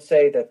 but I would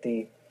say that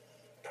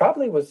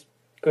probably was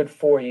good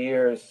 4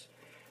 years.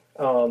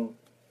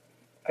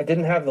 I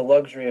didn't have the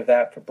luxury of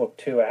that for book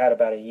 2. I had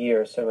about a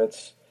year, so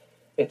it's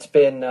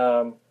been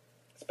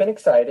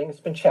exciting. It's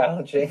been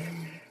challenging,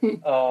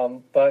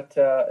 but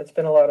it's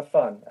been a lot of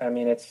fun. I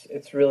mean,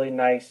 it's really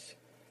nice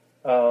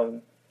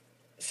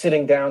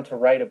sitting down to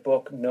write a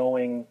book,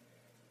 knowing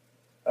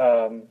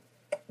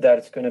that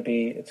it's going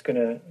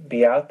to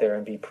be out there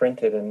and be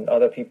printed, and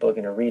other people are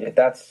going to read it.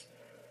 That's,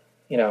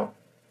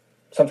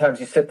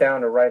 sometimes you sit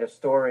down to write a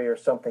story or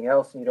something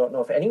else, and you don't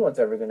know if anyone's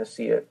ever going to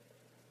see it.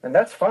 And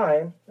that's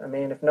fine. I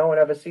mean, if no one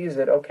ever sees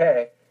it,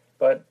 okay.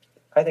 But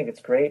I think it's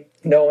great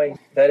knowing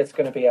that it's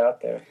going to be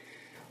out there.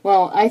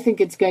 Well, I think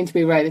it's going to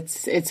be right.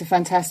 It's a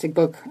fantastic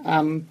book.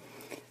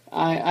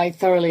 I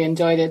thoroughly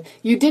enjoyed it.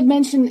 You did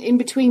mention in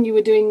between you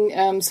were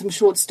doing some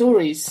short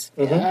stories.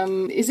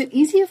 Mm-hmm. Is it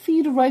easier for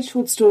you to write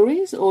short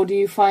stories, or do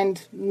you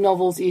find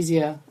novels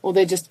easier, or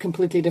they're just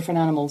completely different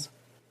animals?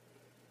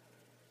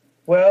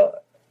 Well,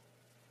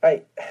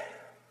 I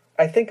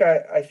think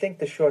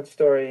the short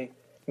story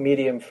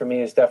medium for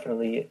me is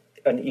definitely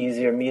an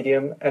easier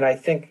medium, and I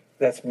think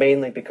that's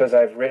mainly because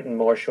I've written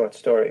more short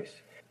stories.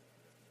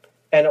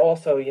 And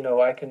also,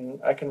 I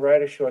can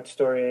write a short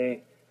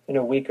story in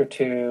a week or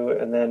two,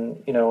 and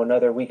then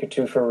another week or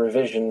two for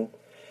revision,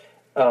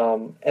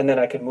 and then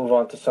I can move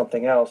on to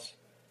something else.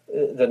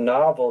 The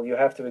novel, you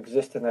have to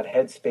exist in that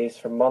headspace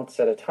for months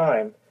at a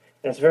time,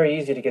 and it's very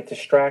easy to get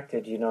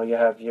distracted. You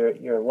have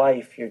your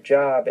life, your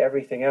job,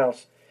 everything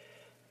else.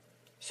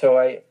 So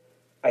I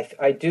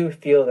do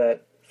feel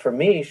that for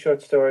me,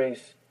 short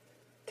stories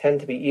tend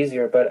to be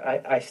easier, but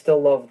I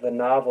still love the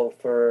novel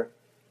for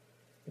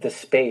the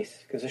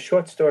space, because a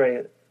short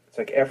story, it's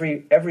like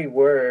every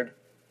word,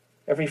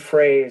 every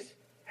phrase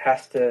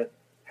has to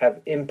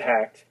have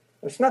impact.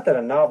 It's not that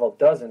a novel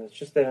doesn't, it's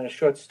just that in a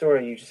short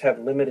story you just have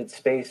limited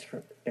space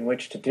in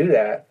which to do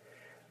that.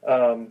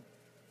 And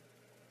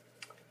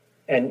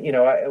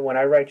when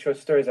I write short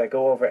stories, I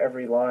go over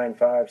every line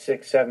 5,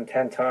 6, 7,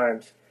 10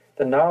 times.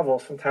 The novel,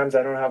 sometimes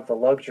I don't have the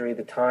luxury,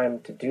 the time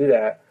to do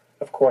that.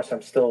 Of course,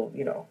 I'm still,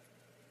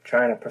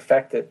 trying to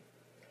perfect it.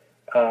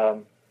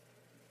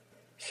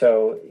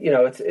 So,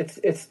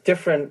 it's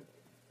different.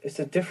 It's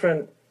a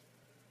different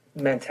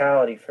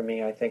mentality for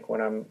me, I think, when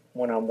I'm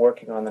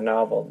working on the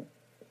novel.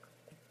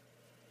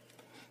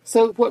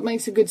 So what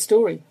makes a good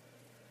story?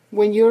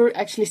 When you're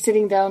actually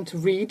sitting down to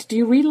read, do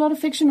you read a lot of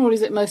fiction, or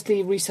is it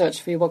mostly research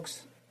for your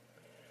books?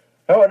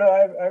 Oh, no,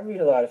 I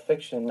read a lot of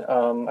fiction.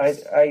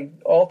 I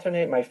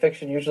alternate my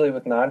fiction usually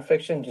with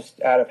nonfiction,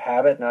 just out of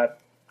habit, not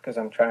because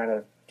I'm trying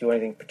to do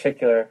anything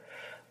particular.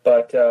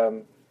 But,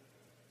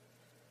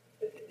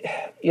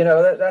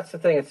 that's the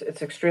thing.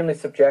 It's extremely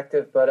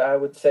subjective, but I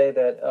would say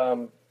that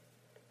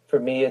for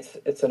me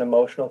it's an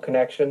emotional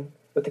connection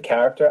with the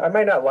character. I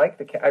may not like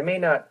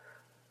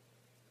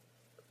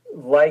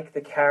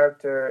the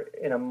character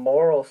in a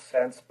moral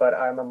sense, but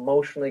I'm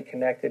emotionally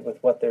connected with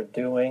what they're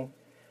doing.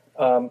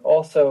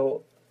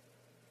 Also,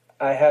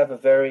 I have a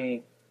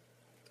very,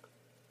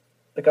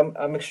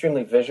 I'm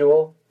extremely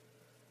visual.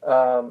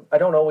 I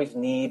don't always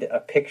need a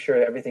picture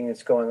of everything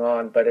that's going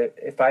on, but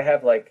if I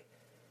have a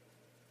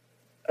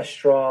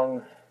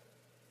strong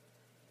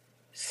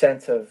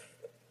sense of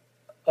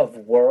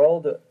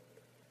world,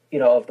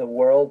 of the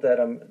world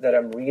that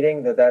I'm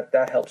reading,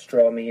 that helps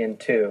draw me in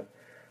too.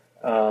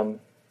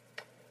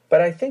 But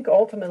I think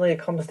ultimately it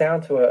comes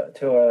down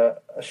to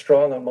a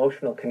strong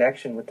emotional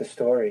connection with the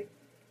story.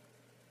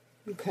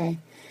 Okay.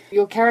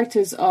 Your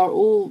characters are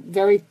all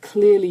very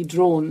clearly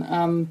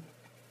drawn.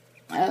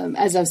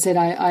 As I've said,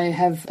 I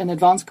have an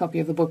advanced copy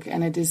of the book,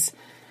 and it is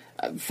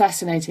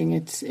fascinating.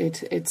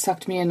 It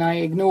sucked me in. I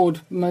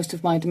ignored most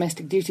of my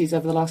domestic duties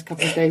over the last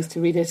couple of days to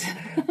read it.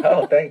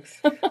 Oh,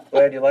 thanks.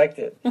 Glad you liked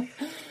it.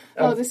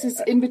 This is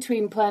in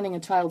between planning a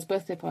child's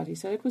birthday party,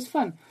 so it was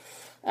fun.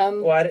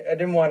 Well, I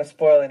didn't want to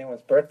spoil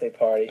anyone's birthday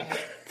party.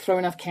 Throw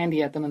enough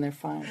candy at them and they're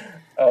fine.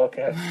 Oh,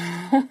 okay.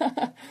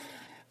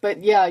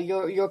 But yeah,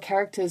 your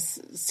characters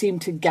seem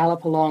to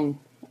gallop along.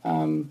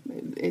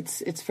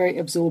 It's very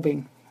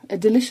absorbing. A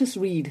delicious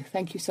read.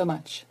 Thank you so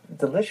much.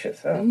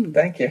 Delicious. Oh,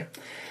 Thank you.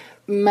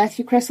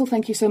 Matthew Kressel,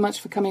 thank you so much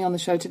for coming on the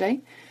show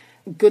today.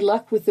 Good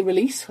luck with the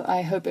release.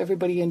 I hope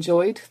everybody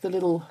enjoyed the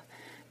little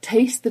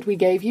taste that we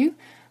gave you.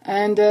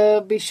 And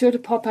be sure to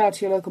pop out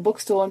to your local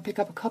bookstore and pick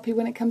up a copy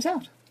when it comes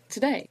out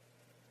today.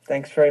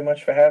 Thanks very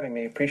much for having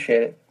me.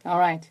 Appreciate it. All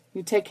right.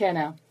 You take care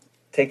now.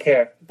 Take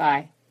care.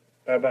 Bye.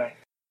 Bye-bye.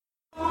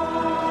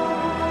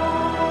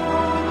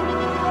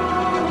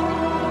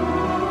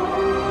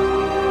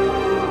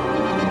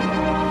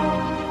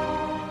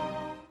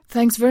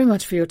 Thanks very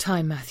much for your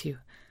time, Matthew.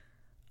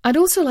 I'd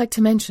also like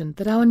to mention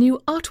that our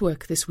new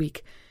artwork this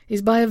week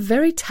is by a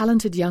very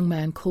talented young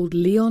man called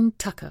Leon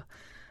Tucker,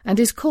 and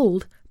is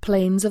called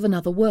Plains of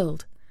Another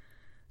World.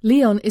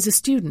 Leon is a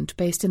student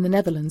based in the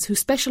Netherlands who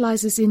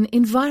specializes in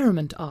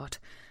environment art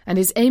and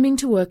is aiming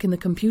to work in the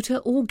computer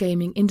or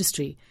gaming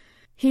industry.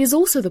 He is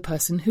also the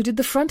person who did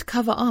the front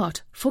cover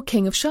art for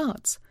King of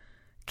Shards.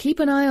 Keep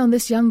an eye on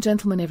this young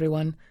gentleman,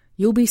 everyone.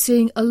 You'll be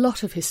seeing a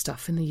lot of his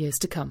stuff in the years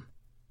to come.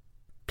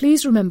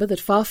 Please remember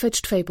that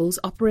Far-Fetched Fables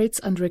operates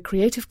under a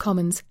Creative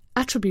Commons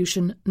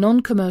Attribution,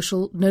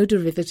 Non-Commercial, No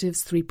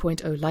Derivatives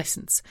 3.0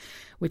 license,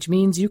 which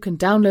means you can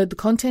download the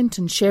content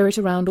and share it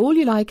around all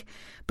you like,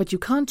 but you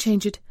can't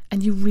change it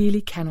and you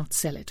really cannot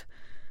sell it.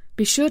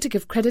 Be sure to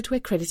give credit where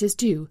credit is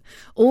due.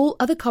 All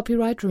other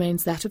copyright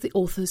remains that of the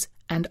authors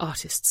and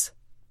artists.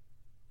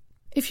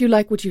 If you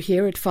like what you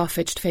hear at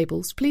Far-Fetched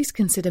Fables, please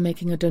consider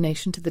making a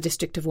donation to the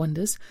District of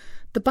Wonders.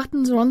 The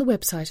buttons are on the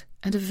website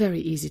and are very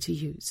easy to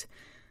use.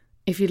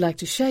 If you'd like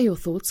to share your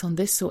thoughts on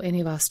this or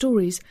any of our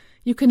stories,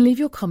 you can leave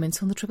your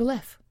comments on the Triple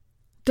F.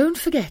 Don't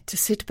forget to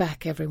sit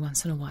back every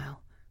once in a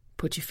while,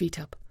 put your feet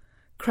up,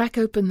 crack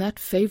open that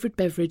favourite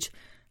beverage,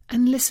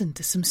 and listen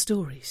to some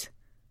stories.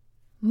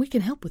 We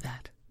can help with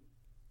that.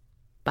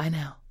 Bye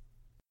now.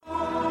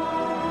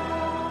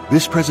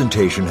 This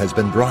presentation has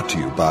been brought to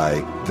you by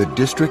the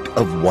District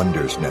of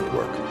Wonders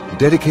Network,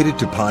 dedicated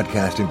to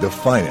podcasting the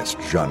finest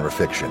genre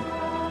fiction.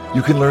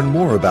 You can learn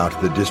more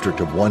about the District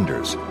of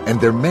Wonders and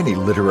their many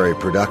literary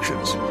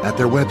productions at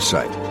their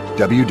website,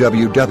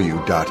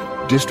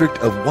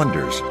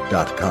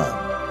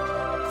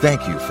 www.districtofwonders.com.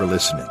 Thank you for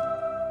listening.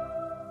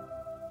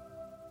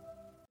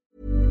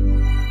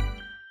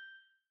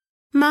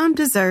 Mom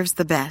deserves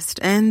the best,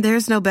 and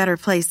there's no better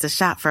place to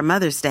shop for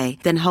Mother's Day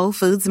than Whole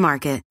Foods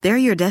Market. They're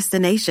your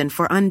destination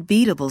for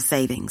unbeatable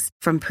savings,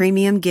 from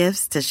premium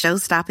gifts to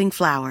show-stopping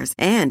flowers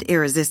and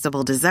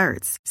irresistible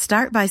desserts.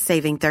 Start by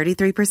saving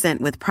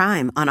 33% with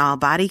Prime on all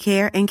body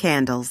care and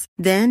candles.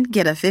 Then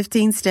get a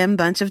 15-stem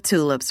bunch of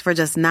tulips for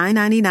just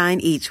 $9.99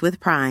 each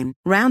with Prime.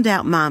 Round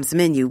out Mom's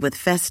menu with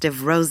festive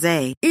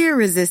rosé,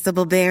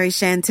 irresistible berry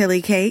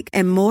chantilly cake,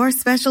 and more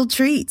special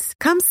treats.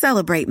 Come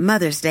celebrate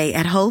Mother's Day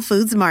at Whole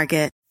Foods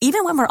Market.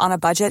 Even when we're on a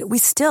budget, we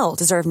still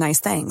deserve nice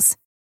things.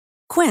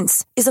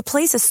 Quince is a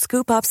place to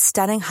scoop up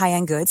stunning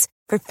high-end goods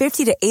for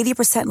 50 to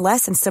 80%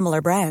 less than similar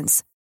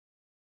brands.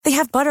 They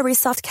have buttery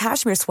soft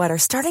cashmere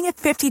sweaters starting at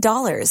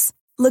 $50,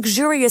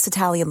 luxurious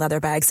Italian leather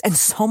bags, and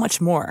so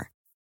much more.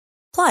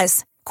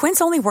 Plus,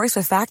 Quince only works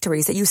with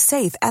factories that use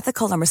safe,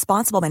 ethical, and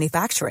responsible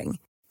manufacturing.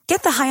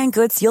 Get the high-end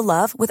goods you'll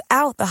love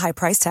without the high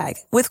price tag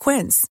with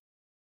Quince.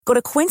 Go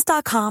to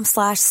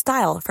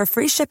quince.com/style for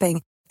free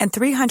shipping and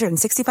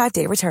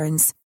 365-day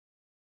returns.